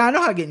anyway. Yeah, I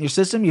know how to get in your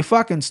system. You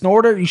fucking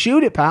snort it, you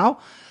shoot it,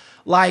 pal.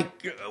 Like,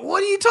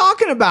 what are you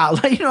talking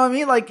about? Like, you know what I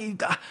mean? Like,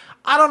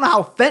 I don't know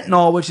how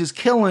fentanyl, which is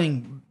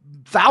killing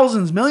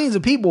thousands, millions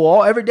of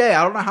people every day,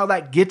 I don't know how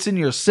that gets in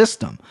your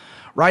system,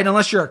 right?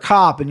 Unless you're a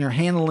cop and you're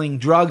handling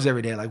drugs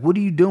every day. Like, what are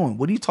you doing?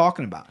 What are you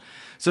talking about?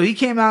 So he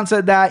came out and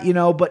said that,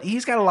 but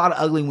he's got a lot of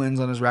ugly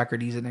wins on his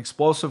record. He's an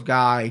explosive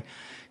guy.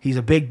 He's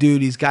a big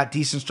dude. He's got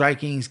decent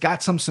striking. He's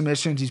got some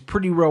submissions. He's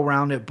pretty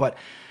well-rounded, but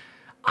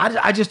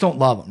I just don't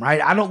love him, right?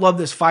 I don't love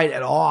this fight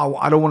at all.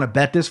 I don't want to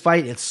bet this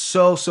fight. It's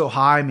so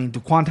high. I mean,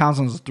 Daquan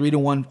Townsend is a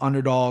 3-1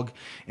 underdog,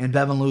 and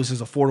Bevon Lewis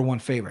is a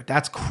 4-1 favorite.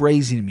 That's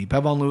crazy to me.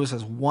 Bevon Lewis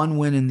has 1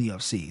 win in the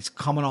UFC. He's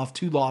coming off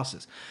 2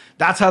 losses.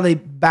 That's how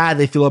bad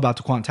they feel about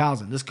Daquan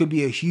Townsend. This could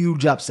be a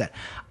huge upset.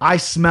 I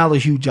smell a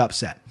huge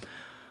upset.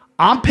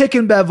 I'm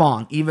picking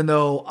Bevon, even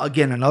though,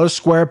 again, another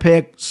square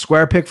pick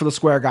for the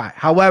square guy.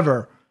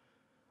 However,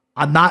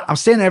 I'm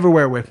staying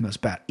everywhere away from this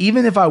bet.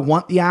 Even if I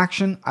want the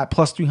action at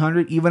plus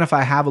 300, even if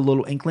I have a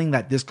little inkling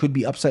that this could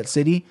be upset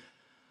city,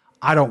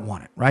 I don't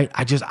want it, right?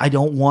 I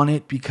don't want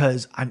it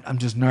because I'm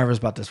just nervous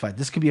about this fight.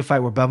 This could be a fight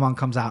where Bevon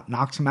comes out,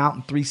 knocks him out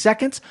in 3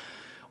 seconds,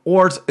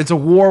 or it's a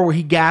war where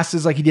he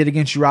gasses like he did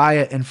against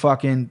Uriah and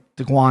fucking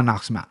Daquan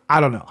knocks him out.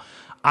 I don't know.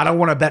 I don't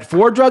want to bet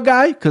for a drug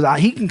guy because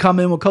he can come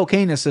in with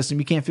cocaine in his system.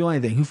 You can't feel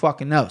anything. Who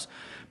fucking knows?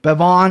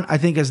 Bevon, I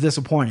think, is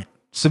disappointed.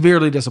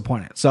 Severely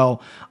disappointed.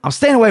 So I'm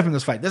staying away from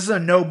this fight. This is a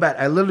no bet.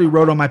 I literally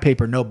wrote on my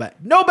paper, no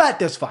bet. No bet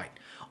this fight.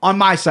 On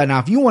my side. Now,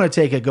 if you want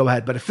to take it, go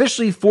ahead. But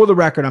officially, for the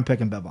record, I'm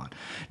picking Bevon.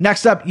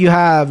 Next up, you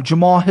have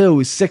Jamal Hill,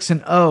 who's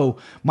 6-0,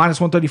 minus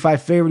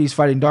 135 favorite. He's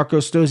fighting Darko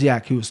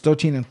Stosiak, who is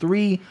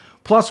 13-3,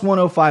 plus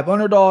 105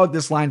 underdog.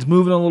 This line's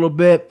moving a little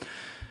bit.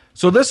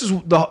 So this is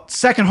the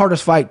second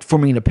hardest fight for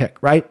me to pick,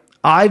 right?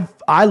 I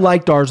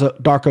like Darko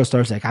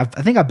Stosiak. I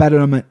think I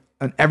betted him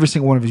on every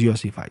single one of his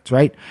UFC fights,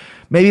 right?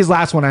 Maybe his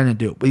last one I didn't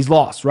do, but he's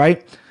lost,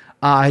 right?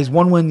 His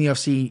 1 win in the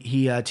UFC,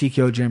 he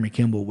TKO'd Jeremy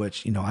Kimball,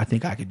 which, I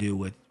think I could do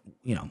with,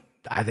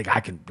 I think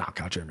I can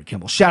knock out Jeremy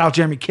Kimball. Shout out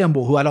Jeremy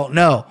Kimball, who I don't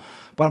know,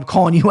 but I'm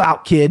calling you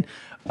out, kid.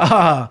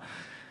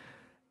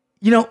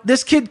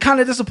 This kid kind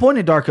of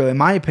disappointed Darko, in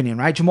my opinion,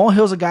 right? Jamal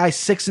Hill's a guy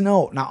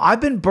 6-0. Now,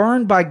 I've been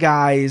burned by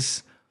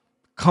guys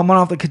coming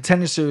off the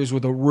Contender Series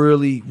with a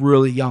really,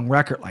 really young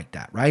record like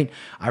that, right?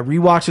 I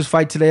rewatched his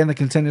fight today in the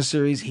Contender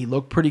Series. He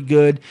looked pretty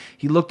good.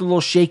 He looked a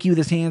little shaky with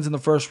his hands in the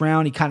first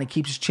round. He kind of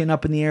keeps his chin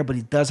up in the air, but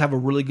he does have a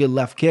really good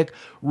left kick,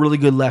 really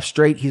good left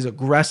straight. He's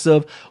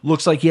aggressive.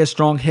 Looks like he has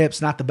strong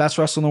hips. Not the best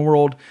wrestler in the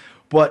world,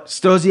 but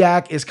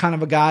Stosiak is kind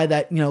of a guy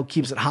that,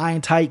 keeps it high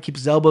and tight, keeps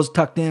his elbows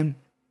tucked in,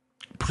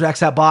 protects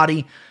that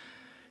body.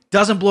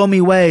 Doesn't blow me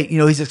away.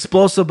 He's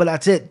explosive, but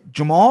that's it.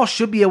 Jamal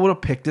should be able to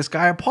pick this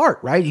guy apart,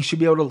 right? He should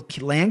be able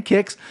to land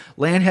kicks,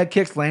 land head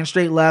kicks, land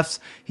straight lefts.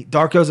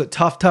 Darko's a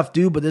tough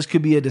dude, but this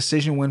could be a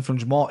decision win from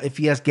Jamal if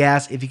he has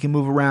gas, if he can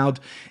move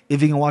around,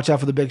 if he can watch out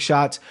for the big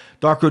shots.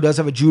 Darko does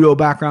have a judo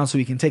background, so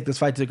he can take this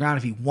fight to the ground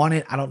if he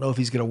wanted. I don't know if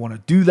he's going to want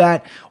to do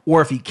that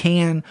or if he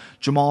can.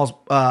 Jamal's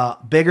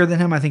bigger than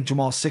him. I think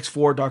Jamal's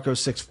 6'4", Darko's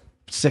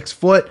 6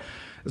 foot.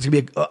 It's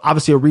going to be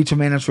obviously a reach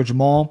advantage for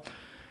Jamal.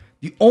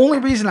 The only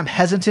reason I'm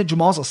hesitant,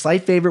 Jamal's a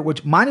slight favorite,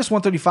 which minus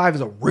 135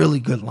 is a really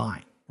good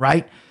line,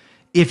 right?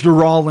 If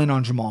you're all in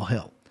on Jamal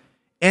Hill.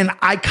 And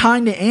I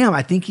kind of am.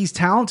 I think he's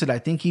talented. I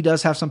think he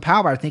does have some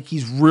power. I think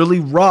he's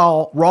really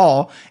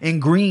raw and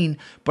green,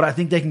 but I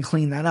think they can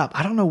clean that up.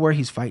 I don't know where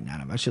he's fighting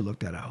out of. I should look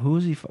that up. Who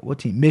is he? What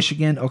team?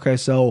 Michigan. Okay,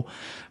 so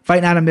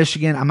fighting out of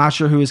Michigan. I'm not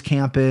sure who his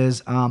camp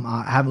is.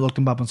 I haven't looked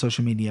him up on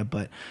social media,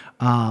 but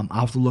I'll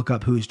have to look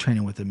up who he's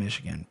training with in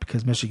Michigan,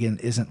 because Michigan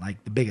isn't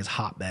like the biggest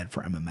hotbed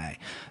for MMA.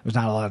 There's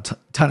not a lot of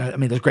ton of. I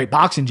mean, there's great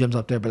boxing gyms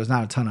up there, but there's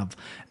not a ton of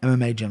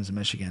MMA gyms in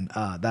Michigan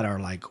that are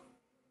like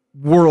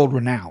world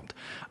renowned,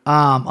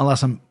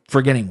 unless I'm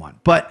forgetting one.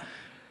 But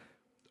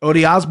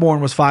Odie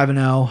Osborne was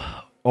 5-0,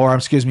 or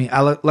excuse me,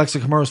 Alexa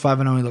Kimura was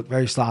 5-0. He looked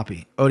very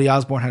sloppy. Odie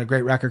Osborne had a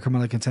great record coming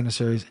to the Contender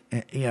Series,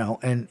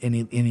 and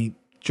he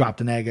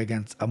dropped an egg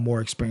against a more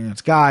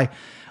experienced guy.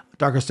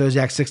 Darko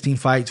Stosiak, 16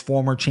 fights,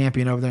 former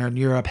champion over there in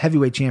Europe,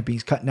 heavyweight champion.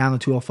 He's cutting down to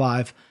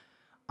 205.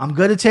 I'm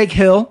going to take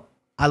Hill.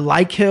 I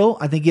like Hill.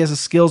 I think he has the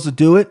skills to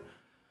do it.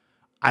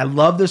 I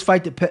love this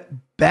fight to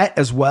bet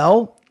as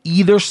well.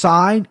 Either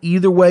side,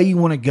 either way you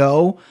want to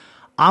go.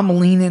 I'm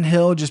leaning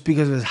Hill just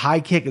because of his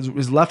high kick.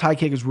 His left high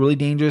kick is really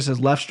dangerous.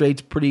 His left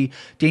straight's pretty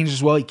dangerous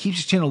as well. He keeps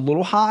his chin a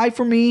little high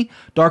for me.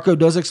 Darko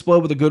does explode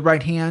with a good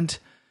right hand.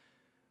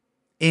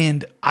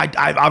 And I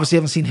obviously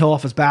haven't seen Hill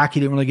off his back. He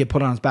didn't really get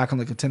put on his back on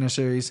the Contender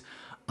Series.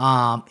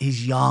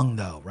 He's young,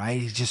 though, right?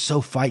 He's just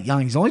so fight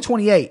young. He's only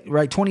 28,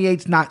 right?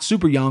 28's not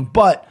super young,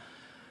 but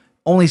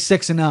only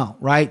 6-0,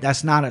 right?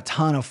 That's not a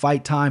ton of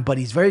fight time, but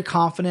he's very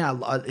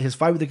confident. His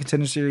fight with the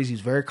Contender Series,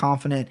 he's very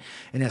confident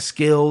in his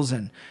skills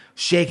and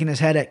shaking his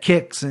head at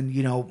kicks and,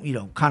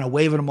 kind of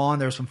waving them on.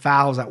 There's some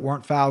fouls that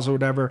weren't fouls or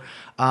whatever.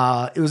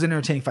 It was an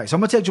entertaining fight. So I'm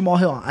going to take Jamal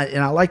Hill,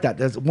 and I like that.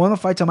 That's one of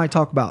the fights I might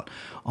talk about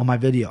on my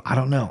video. I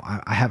don't know.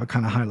 I have it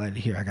kind of highlighted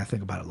here. I got to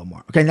think about it a little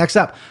more. Okay, next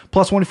up,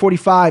 plus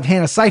 145,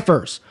 Hannah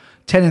Cifers,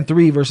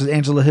 10-3 versus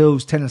Angela Hill,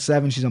 who's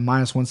 10-7. She's a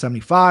minus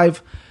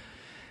 175.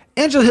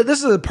 Angela Hill,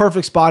 this is a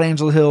perfect spot.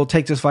 Angela Hill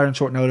take this fight on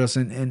short notice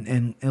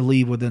and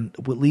leave with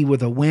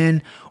a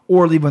win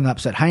or leave with an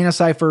upset. Hannah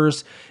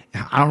Cifers,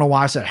 I don't know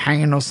why I said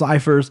hanging no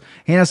Cifers.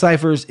 Hannah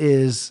Cifers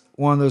is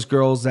one of those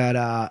girls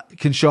that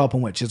can show up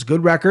and win. She has a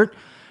good record.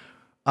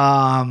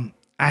 I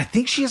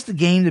think she has the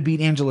game to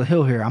beat Angela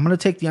Hill here. I'm going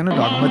to take the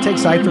underdog. I'm going to take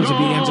Cifers to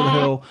beat Angela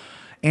Hill.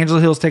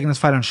 Angela Hill's taking this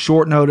fight on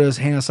short notice.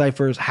 Hannah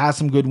Cifers has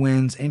some good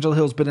wins. Angela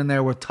Hill's been in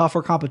there with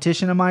tougher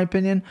competition, in my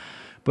opinion.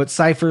 But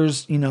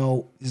Cifers,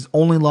 his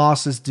only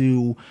loss is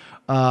to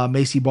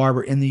Macy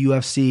Barber in the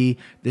UFC.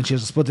 Then she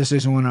has a split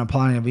decision win on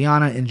Paulina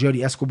Viana, and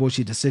Jodie Escobar,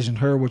 she decisioned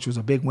her, which was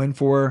a big win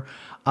for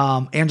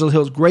her. Angela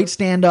Hill's great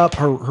stand-up.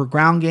 Her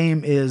ground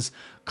game is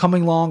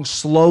coming along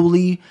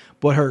slowly,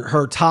 but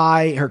her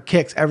tie, her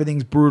kicks,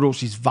 everything's brutal.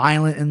 She's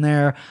violent in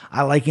there.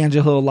 I like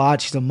Angela Hill a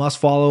lot. She's a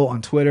must-follow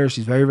on Twitter.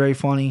 She's very, very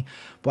funny.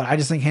 But I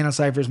just think Hannah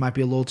Cifers might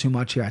be a little too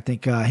much here. I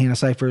think Hannah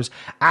Cifers,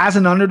 as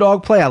an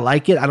underdog play, I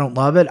like it. I don't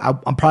love it.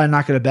 I'm probably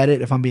not going to bet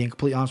it if I'm being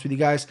completely honest with you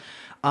guys.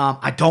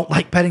 I don't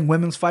like betting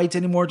women's fights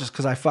anymore just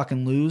because I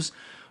fucking lose.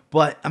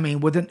 But, I mean,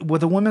 with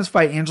a women's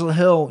fight, Angela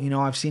Hill,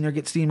 I've seen her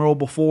get steamrolled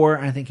before.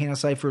 And I think Hannah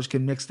Cifers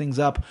can mix things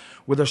up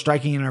with her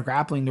striking and her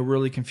grappling to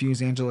really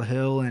confuse Angela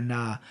Hill.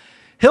 And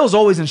Hill's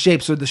always in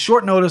shape, so the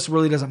short notice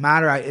really doesn't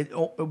matter.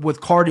 With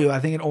cardio, I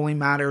think it only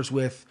matters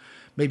with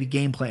maybe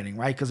game planning,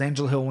 right? Because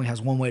Angela Hill only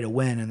has one way to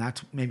win, and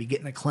that's maybe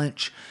getting a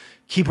clinch,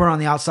 keep her on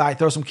the outside,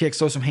 throw some kicks,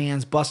 throw some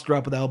hands, bust her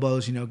up with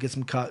elbows, get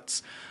some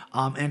cuts.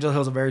 Angela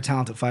Hill's a very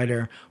talented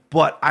fighter.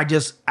 But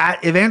if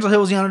Angela Hill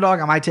was the underdog,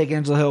 I might take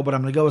Angela Hill, but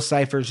I'm going to go with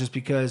Cifers just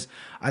because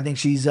I think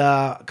she's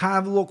kind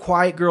of a little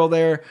quiet girl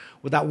there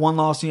with that one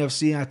loss in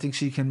UFC. And I think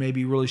she can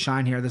maybe really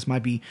shine here. This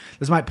might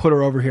put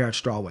her over here at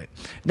strawweight.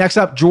 Next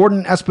up,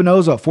 Jordan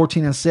Espinoza,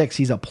 14-6.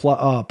 He's a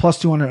plus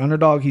 200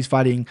 underdog. He's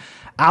fighting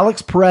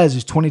Alex Perez,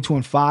 who's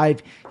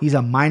 22-5. He's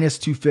a minus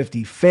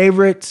 250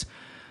 favorite.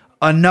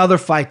 Another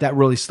fight that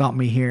really stumped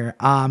me here.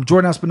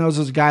 Jordan Espinoza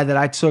is a guy that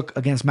I took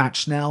against Matt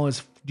Schnell,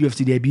 his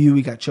UFC debut.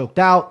 He got choked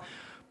out,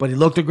 but he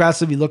looked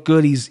aggressive. He looked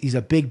good. He's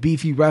a big,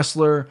 beefy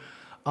wrestler.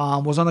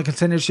 Was on the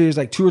Contender Series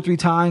like 2 or 3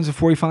 times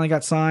before he finally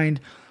got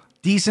signed.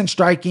 Decent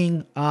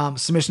striking.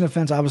 Submission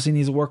defense obviously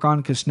needs to work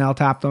on because Schnell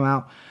tapped him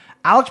out.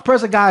 Alex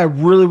Perez, a guy I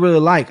really, really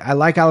like. I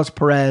like Alex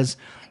Perez.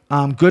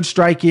 Good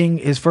striking.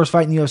 His first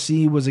fight in the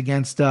UFC was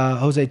against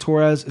Jose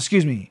Torres.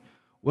 Excuse me.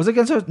 Was it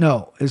against?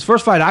 No. His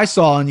first fight I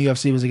saw in the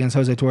UFC was against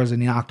Jose Torres,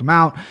 and he knocked him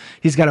out.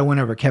 He's got a win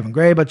over Kevin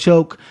Gray by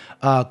choke,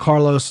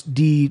 Carlos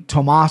D.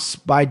 Tomas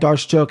by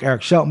Darce choke,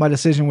 Eric Shelton by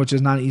decision, which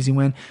is not an easy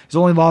win. His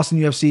only loss in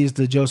the UFC is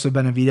to Joseph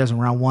Benavidez in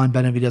round 1.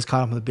 Benavidez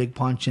caught him with a big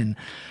punch, and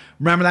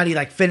remember that? He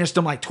finished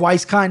him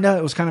twice, kind of.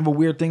 It was kind of a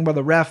weird thing by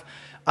the ref.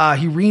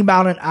 He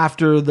rebounded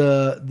after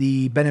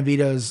the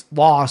Benavidez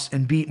loss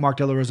and beat Mark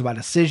De La Rosa by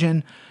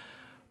decision.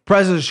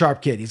 Perez is a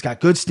sharp kid. He's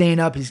got good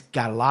stand-up. He's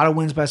got a lot of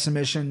wins by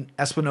submission.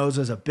 Espinoza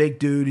is a big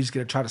dude. He's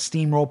going to try to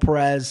steamroll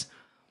Perez.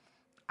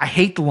 I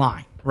hate the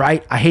line,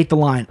 right? I hate the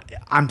line.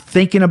 I'm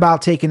thinking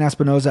about taking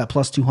Espinoza at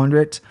plus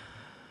 200,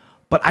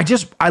 but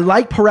I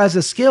like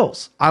Perez's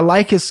skills. I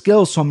like his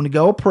skills, so I'm going to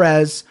go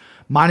Perez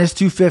minus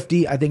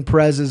 250. I think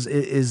Perez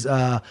is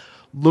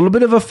little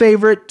bit of a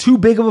favorite, too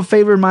big of a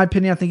favorite in my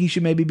opinion. I think he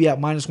should maybe be at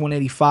minus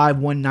 185,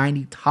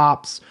 190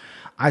 tops.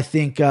 I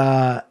think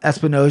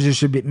Espinoza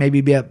should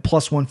maybe be at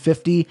plus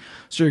 150.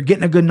 So you're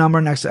getting a good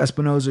number next to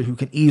Espinoza, who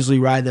can easily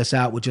ride this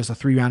out with just a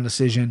 3-round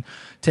decision.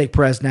 Take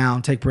Perez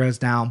down.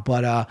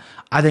 But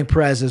I think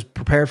Perez is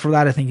prepared for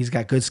that. I think he's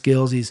got good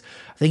skills. I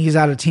think he's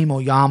out of Team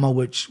Oyama,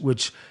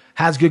 which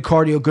has good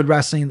cardio, good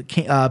wrestling,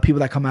 people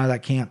that come out of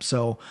that camp.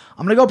 So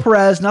I'm going to go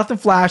Perez. Nothing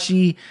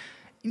flashy.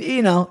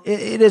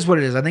 It is what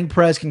it is. I think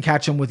Perez can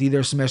catch him with either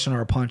a submission or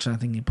a punch, and I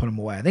think he put him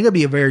away. I think it'll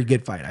be a very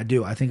good fight. I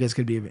do. I think it's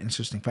going to be an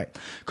interesting fight.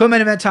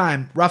 Co-main event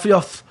time.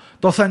 Rafael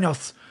dos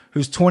Anjos,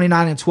 who's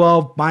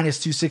 29-12, minus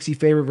 260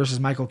 favorite versus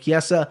Michael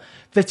Chiesa,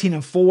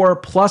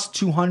 15-4, plus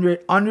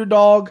 200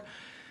 underdog.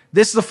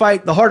 This is the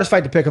fight, the hardest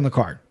fight to pick on the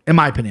card, in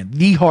my opinion.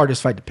 The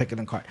hardest fight to pick on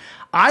the card.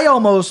 I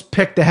almost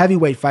picked the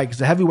heavyweight fight because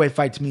the heavyweight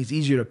fight to me is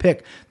easier to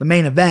pick, the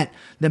main event,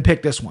 than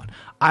pick this one.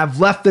 I've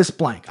left this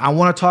blank. I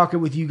want to talk it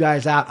with you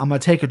guys out. I'm going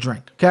to take a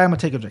drink. Okay, I'm going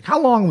to take a drink. How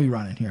long are we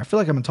running here? I feel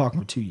like I've been talking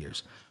for 2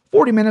 years.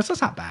 40 minutes,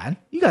 that's not bad.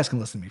 You guys can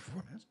listen to me for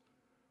 4 minutes.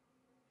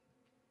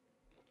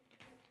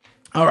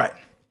 All right.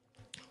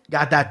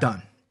 Got that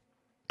done.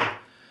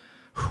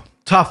 Whew.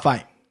 Tough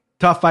fight.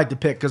 Tough fight to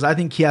pick because I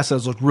think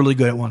Chiesa's looked really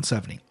good at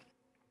 170.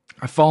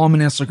 I follow him on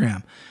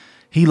Instagram.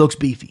 He looks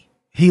beefy.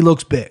 He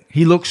looks big.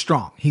 He looks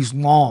strong. He's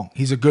long.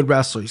 He's a good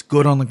wrestler. He's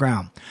good on the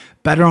ground.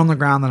 Better on the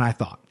ground than I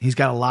thought. He's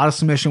got a lot of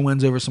submission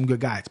wins over some good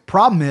guys.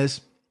 Problem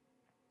is,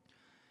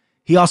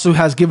 he also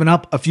has given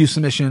up a few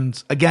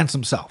submissions against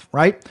himself,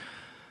 right?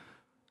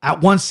 At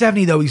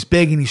 170, though, he's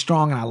big and he's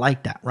strong, and I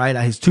like that, right?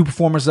 His 2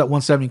 performances at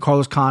 170,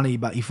 Carlos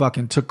Condit, but he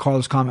fucking took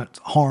Carlos Condit's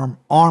arm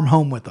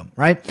home with him,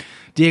 right?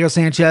 Diego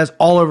Sanchez,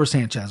 all over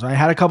Sanchez, right?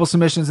 Had a couple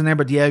submissions in there,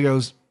 but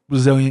Diego's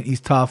resilient, he's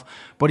tough,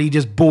 but he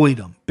just bullied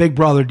him. Big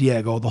brother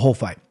Diego the whole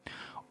fight.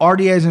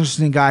 RDA is an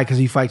interesting guy because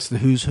he fights the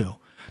who's who.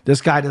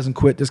 This guy doesn't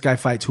quit. This guy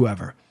fights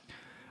whoever.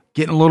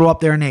 Getting a little up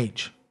there in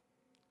age.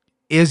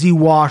 Is he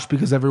washed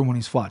because everyone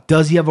he's fought?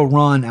 Does he have a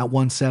run at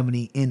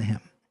 170 in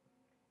him?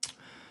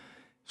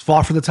 He's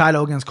fought for the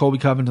title against Colby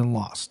Covington,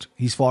 lost.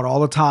 He's fought all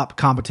the top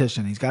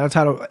competition. He's got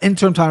a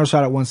interim title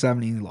shot at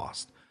 170 and he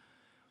lost.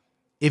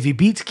 If he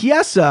beats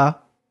Chiesa,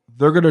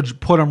 they're going to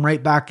put him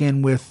right back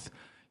in with.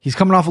 He's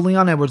coming off a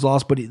Leon Edwards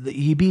loss, but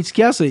he beats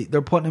Chiesa.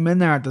 They're putting him in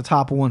there at the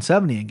top of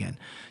 170 again.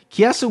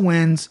 Chiesa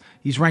wins.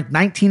 He's ranked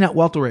 19 at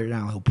welterweight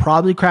now. He'll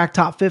probably crack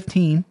top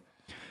 15,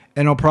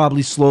 and he'll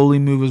probably slowly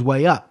move his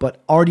way up.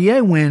 But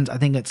RDA wins. I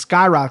think it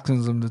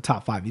skyrockets him to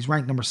top 5. He's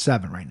ranked number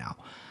 7 right now.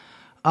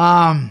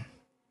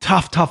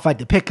 Tough fight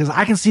to pick because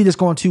I can see this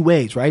going 2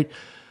 ways, right?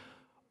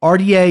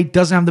 RDA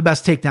doesn't have the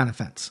best takedown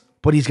defense,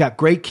 but he's got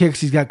great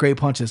kicks. He's got great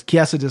punches.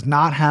 Chiesa does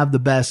not have the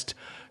best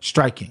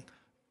striking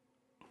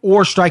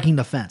or striking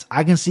defense.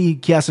 I can see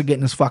Chiesa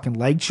getting his fucking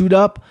leg chewed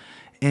up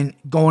and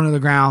going to the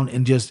ground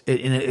and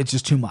it's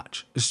just too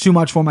much. It's too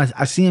much for him.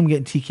 I see him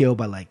getting TKO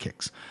by leg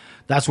kicks.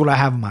 That's what I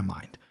have in my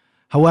mind.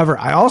 However,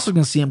 I also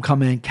can see him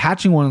come in,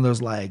 catching one of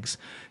those legs,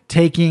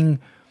 taking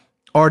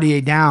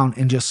RDA down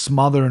and just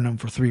smothering him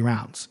for 3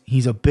 rounds.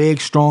 He's a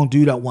big, strong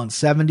dude at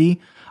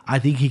 170. I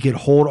think he could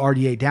hold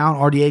RDA down.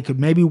 RDA could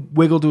maybe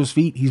wiggle to his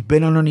feet. He's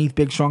been underneath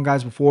big, strong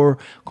guys before.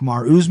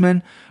 Kamaru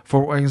Usman,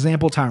 for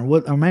example, Tyron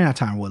Woodley. Or maybe not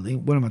Tyron Woodley.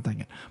 What am I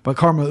thinking? But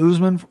Kamaru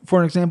Usman, for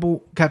an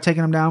example, kept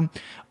taking him down.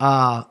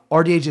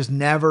 RDA just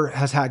never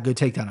has had good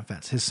takedown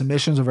defense. His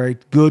submissions are very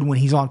good when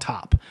he's on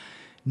top.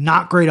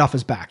 Not great off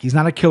his back. He's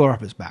not a killer off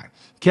his back.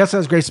 Chiesa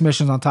has great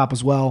submissions on top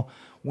as well.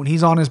 When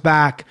he's on his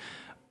back,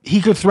 he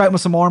could threaten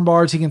with some arm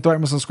bars. He can threaten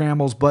with some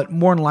scrambles, but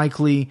more than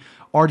likely,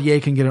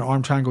 RDA can get an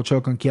arm triangle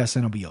choke on Chiesa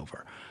and it'll be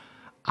over.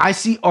 I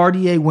see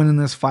RDA winning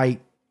this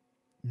fight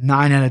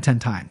 9 out of 10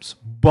 times,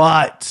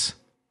 but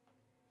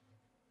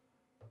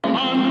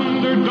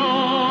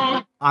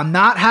underdog. I'm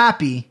not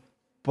happy,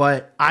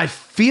 but I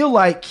feel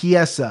like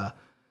Chiesa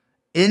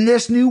in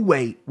this new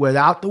weight,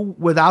 without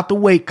the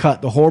weight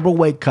cut, the horrible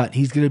weight cut,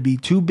 he's going to be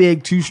too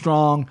big, too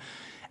strong.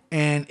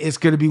 And it's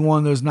going to be one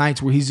of those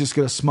nights where he's just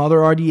going to smother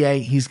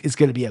RDA. It's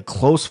going to be a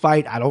close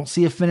fight. I don't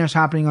see a finish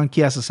happening on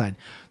Chiesa's side.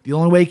 The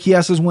only way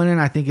Chiesa's winning,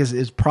 I think,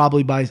 is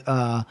probably by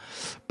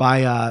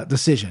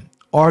decision.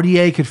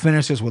 RDA could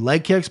finish this with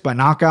leg kicks, by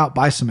knockout,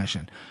 by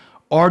submission.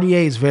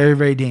 RDA is very,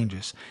 very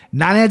dangerous.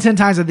 9 out of 10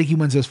 times, I think he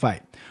wins this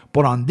fight.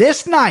 But on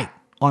this night,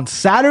 on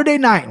Saturday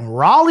night in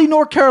Raleigh,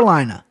 North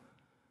Carolina,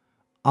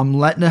 I'm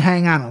letting it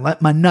hang on and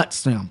let my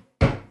nuts down.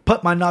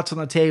 Put my nuts on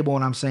the table,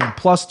 and I'm saying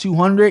plus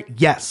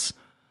 200, yes.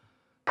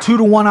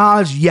 2-1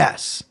 odds,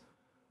 yes.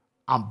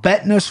 I'm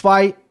betting this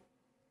fight,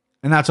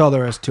 and that's all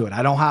there is to it.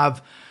 I don't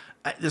have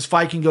this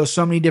fight can go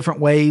so many different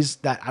ways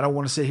that I don't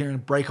want to sit here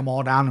and break them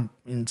all down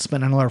and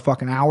spend another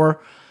fucking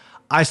hour.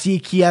 I see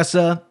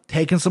Chiesa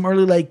taking some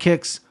early leg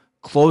kicks,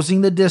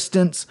 closing the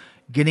distance,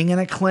 getting in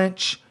a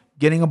clinch,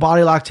 getting a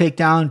body lock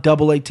takedown,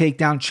 double leg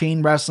takedown,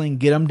 chain wrestling,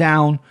 get him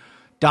down,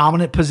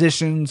 dominant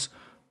positions.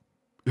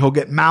 He'll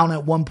get mounted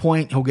at one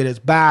point. He'll get his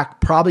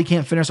back. Probably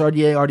can't finish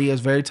RDA. RDA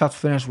is very tough to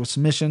finish with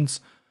submissions.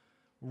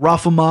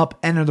 Rough him up.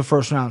 Enter the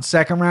first round.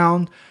 Second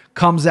round,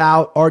 comes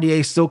out.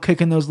 RDA still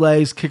kicking those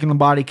legs, kicking the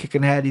body,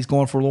 kicking the head. He's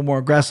going for a little more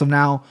aggressive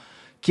now.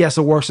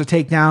 Chiesa works the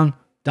takedown,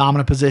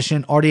 dominant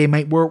position. RDA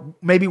might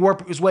maybe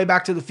work his way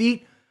back to the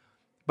feet,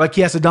 but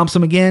Chiesa dumps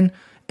him again.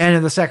 And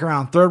in the second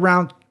round, third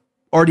round,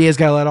 RDA's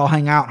got to let it all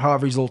hang out.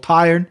 However, he's a little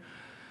tired.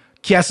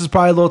 Chiesa's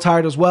probably a little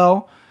tired as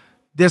well.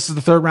 This is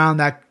the third round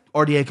that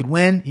RDA could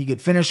win. He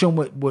could finish him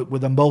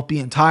with them both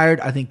being tired.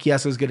 I think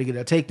Chiesa is going to get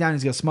a takedown.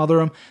 He's going to smother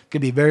him. It's going to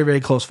be a very, very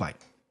close fight.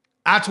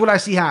 That's what I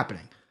see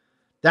happening.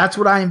 That's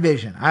what I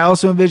envision. I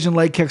also envision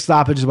leg kick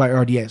stoppages by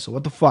RDA. So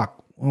what the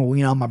fuck?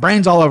 Well, my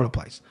brain's all over the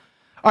place.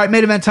 All right,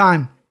 main event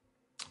time.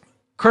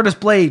 Curtis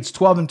Blaydes,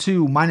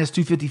 12-2, minus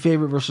 250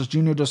 favorite versus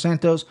Junior Dos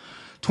Santos,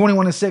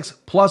 21-6,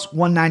 plus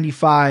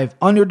 195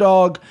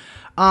 underdog.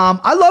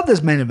 I love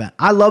this main event.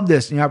 I love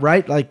this.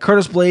 Right? Like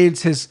Curtis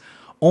Blaydes, his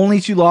only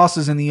 2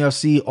 losses in the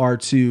UFC are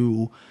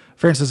to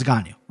Francis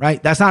Ngannou,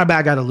 right? That's not a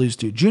bad guy to lose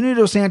to. Junior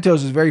Dos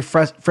Santos is very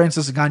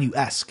Francis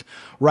Ngannou-esque,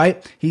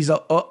 right? He's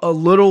a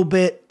little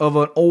bit of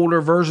an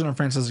older version of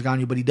Francis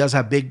Ngannou, but he does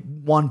have big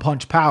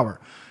one-punch power.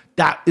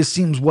 That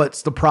seems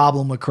what's the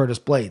problem with Curtis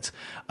Blaydes.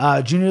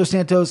 Junior Dos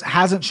Santos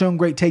hasn't shown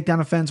great takedown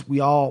offense. We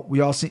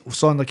all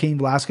saw in the Cain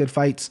Velasquez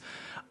fights.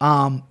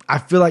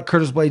 I feel like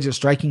Curtis Blaydes'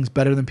 striking is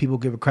better than people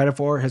give it credit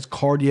for. His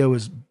cardio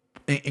is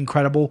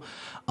incredible.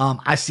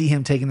 I see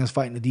him taking this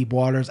fight into deep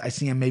waters. I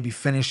see him maybe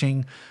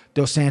finishing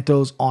Dos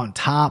Santos on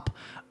top,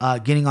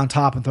 getting on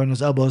top and throwing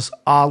those elbows,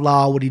 a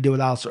la what he did with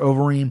Alistair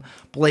Overeem.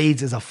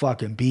 Blaydes is a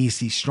fucking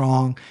beast. He's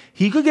strong.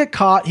 He could get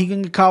caught. He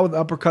can get caught with the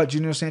uppercut.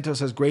 Junior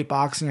Santos has great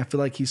boxing. I feel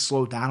like he's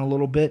slowed down a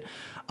little bit.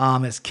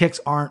 His kicks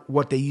aren't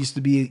what they used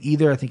to be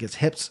either. I think his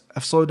hips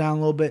have slowed down a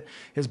little bit.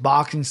 His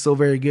boxing's still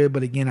very good,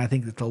 but again, I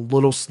think it's a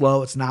little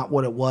slow. It's not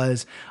what it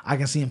was. I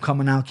can see him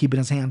coming out, keeping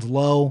his hands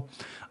low.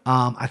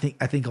 I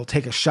think he'll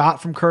take a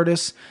shot from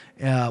Curtis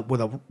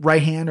with a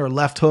right hand or a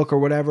left hook or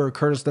whatever.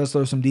 Curtis does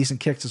throw some decent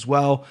kicks as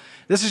well.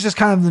 This is just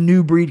kind of the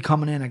new breed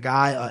coming in.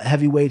 A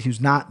heavyweight who's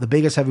not the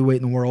biggest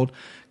heavyweight in the world,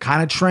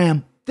 kind of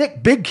trim.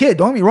 Thick, big kid.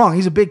 Don't get me wrong.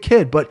 He's a big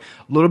kid, but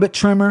a little bit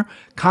trimmer.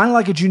 Kind of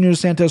like a Junior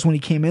Santos when he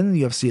came in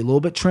the UFC. A little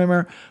bit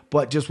trimmer,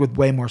 but just with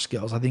way more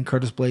skills. I think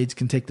Curtis Blaydes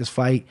can take this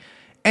fight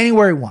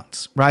anywhere he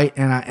wants, right?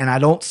 And I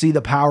don't see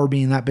the power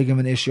being that big of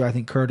an issue. I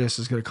think Curtis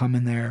is going to come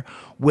in there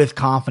with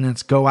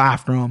confidence, go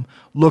after him,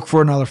 look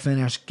for another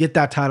finish, get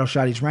that title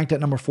shot. He's ranked at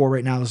number 4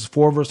 right now. This is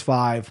 4 versus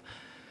 5.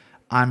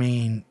 I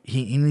mean,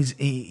 he needs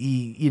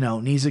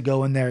to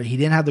go in there. He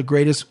didn't have the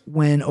greatest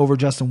win over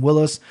Justin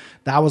Willis.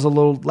 That was a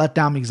little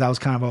letdown because that was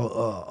kind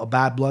of a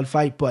bad blood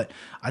fight. But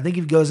I think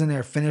if he goes in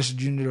there, finishes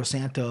Junior Dos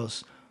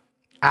Santos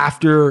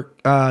after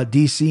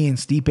DC and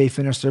Stipe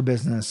finish their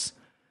business,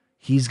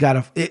 he's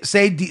got to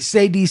say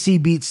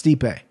DC beats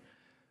Stipe.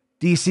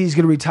 DC's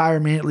going to retire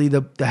immediately.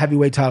 The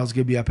heavyweight title is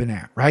going to be up in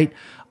there, right?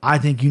 I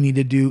think you need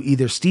to do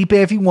either Stipe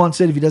if he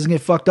wants it, if he doesn't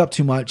get fucked up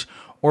too much,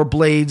 or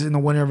Blaydes in the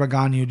winner of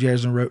Ngannou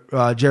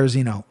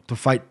Jairzinho to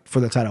fight for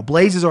the title.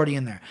 Blaydes is already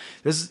in there.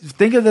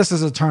 Think of this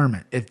as a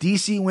tournament. If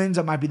DC wins,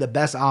 that might be the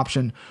best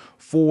option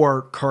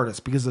for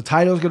Curtis because the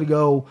title is going to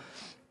go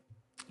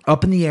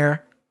up in the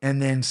air. And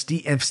then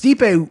if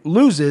Stipe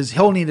loses,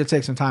 he'll need to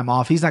take some time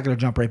off. He's not going to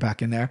jump right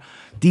back in there.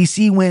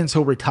 DC wins,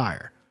 he'll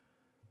retire.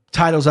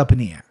 Title's up in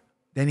the air.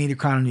 They need to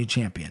crown a new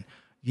champion.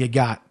 You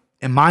got,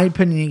 in my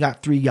opinion, you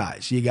got 3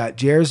 guys. You got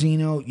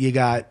Jairzinho, you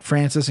got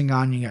Francis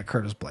Ngannou, you got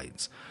Curtis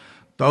Blaydes.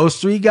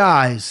 Those 3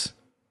 guys,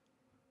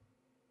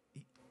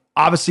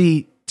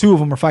 obviously, 2 of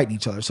them are fighting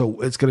each other, so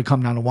it's going to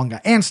come down to one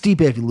guy. And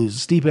Stipe, if he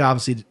loses. Stipe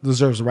obviously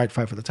deserves the right to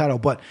fight for the title,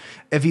 but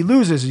if he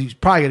loses, he's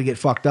probably going to get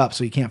fucked up,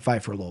 so he can't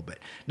fight for a little bit.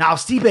 Now, if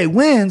Stipe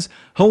wins,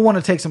 he'll want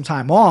to take some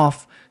time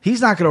off.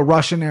 He's not going to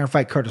rush in there and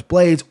fight Curtis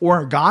Blaydes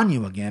or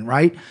Ngannou again,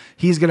 right?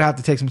 He's going to have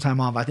to take some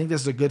time off. I think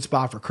this is a good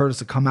spot for Curtis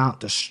to come out,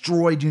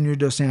 destroy Junior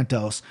Dos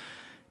Santos,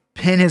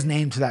 pin his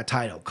name to that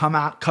title, come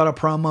out, cut a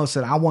promo,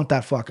 said, I want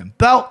that fucking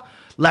belt.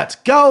 Let's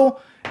go.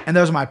 And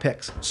those are my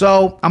picks.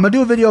 So I'm going to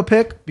do a video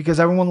pick because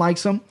everyone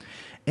likes them.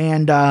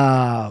 And,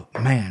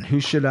 man, who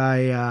should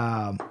I,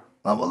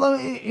 I'm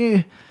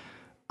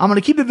going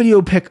to keep the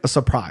video pick a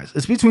surprise.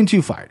 It's between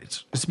 2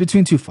 fights.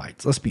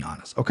 Let's be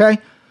honest. Okay.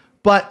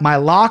 But my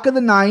lock of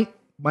the night,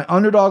 my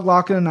underdog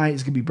lock of the night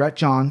is going to be Brett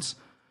Johns.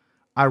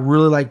 I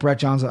really like Brett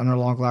Johns'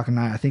 underdog lock of the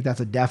night. I think that's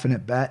a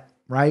definite bet.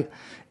 Right.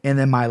 And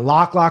then my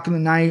lock of the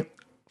night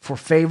for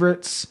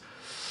favorites.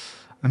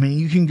 I mean,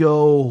 you can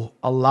go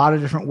a lot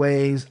of different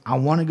ways. I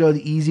want to go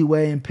the easy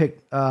way and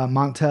pick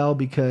Montel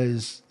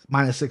because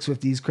minus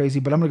 650 is crazy,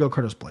 but I'm going to go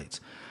Curtis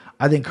Blaydes.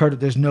 I think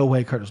there's no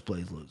way Curtis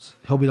Blaydes loses.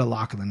 He'll be the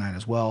lock of the night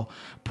as well.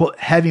 Put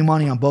heavy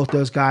money on both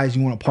those guys.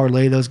 You want to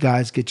parlay those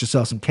guys, get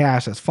yourself some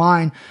cash. That's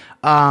fine.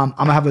 I'm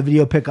going to have a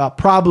video pick up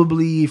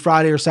probably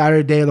Friday or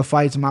Saturday, day of the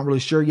fights. I'm not really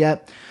sure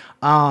yet.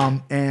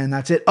 And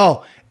that's it.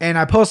 Oh, and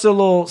I posted a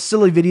little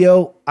silly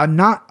video. I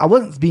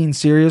wasn't being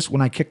serious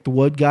when I kicked the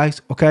wood,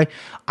 guys. Okay.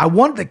 I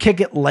wanted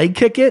to leg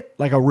kick it,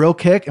 like a real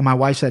kick. And my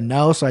wife said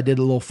no. So I did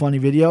a little funny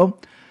video.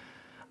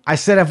 I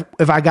said,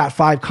 if I got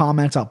 5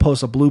 comments, I'll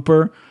post a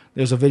blooper.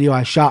 There's a video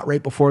I shot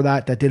right before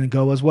that didn't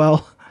go as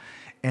well.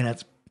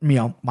 And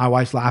my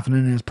wife's laughing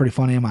and it's pretty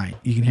funny.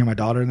 You can hear my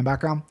daughter in the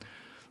background.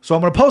 So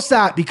I'm going to post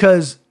that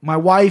because my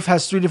wife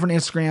has 3 different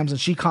Instagrams and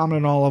she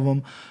commented on all of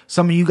them.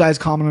 Some of you guys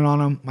commented on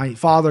them. My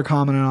father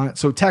commented on it.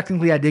 So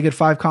technically I did get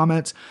 5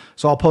 comments.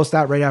 So I'll post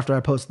that right after I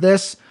post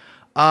this.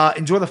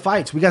 Enjoy the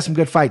fights. We got some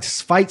good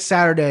fights. Fight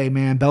Saturday,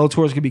 man.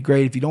 Bellator is going to be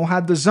great. If you don't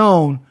have the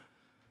zone,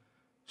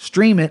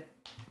 stream it.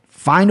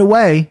 Find a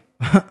way.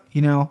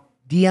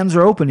 DMs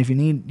are open if you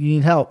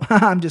need help.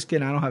 I'm just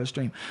kidding. I don't have a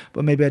stream,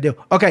 but maybe I do.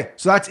 Okay,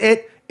 so that's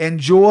it.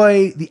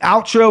 Enjoy the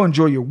outro.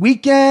 Enjoy your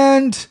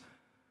weekend.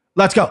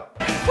 Let's go.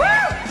 Woo!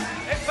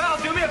 Hey,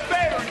 pal, do me a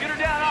favor. Get her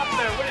down off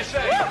there. What do you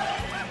say? Woo!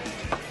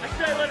 I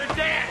say let her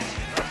dance.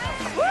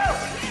 Woo!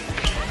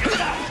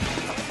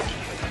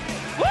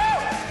 Woo!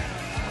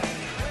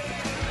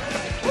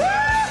 Woo!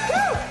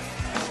 Woo!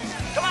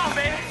 Come on,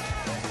 baby.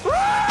 Woo!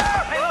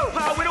 Hey, look,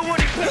 pal, we don't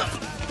want you.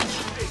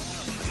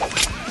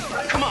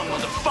 Come on,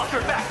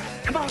 motherfucker.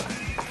 Back. Come on.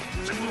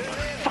 Come on,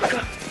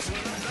 motherfucker.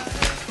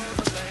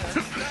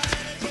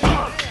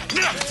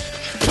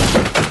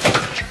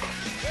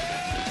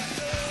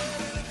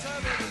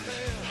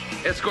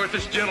 Escort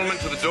this gentleman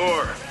to the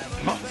door.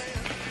 Come on.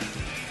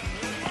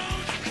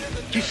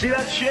 Do you see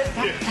that shit?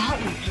 That's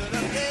Dalton.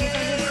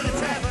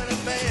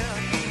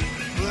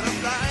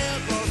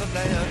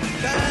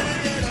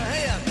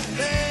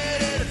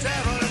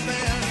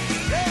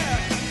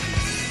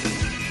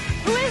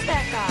 Who is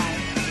that guy?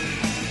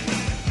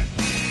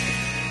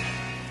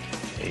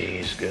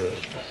 He's good.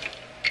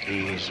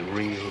 He's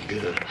real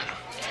good.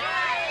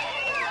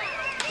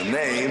 The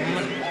name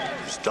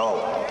is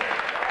Dalton.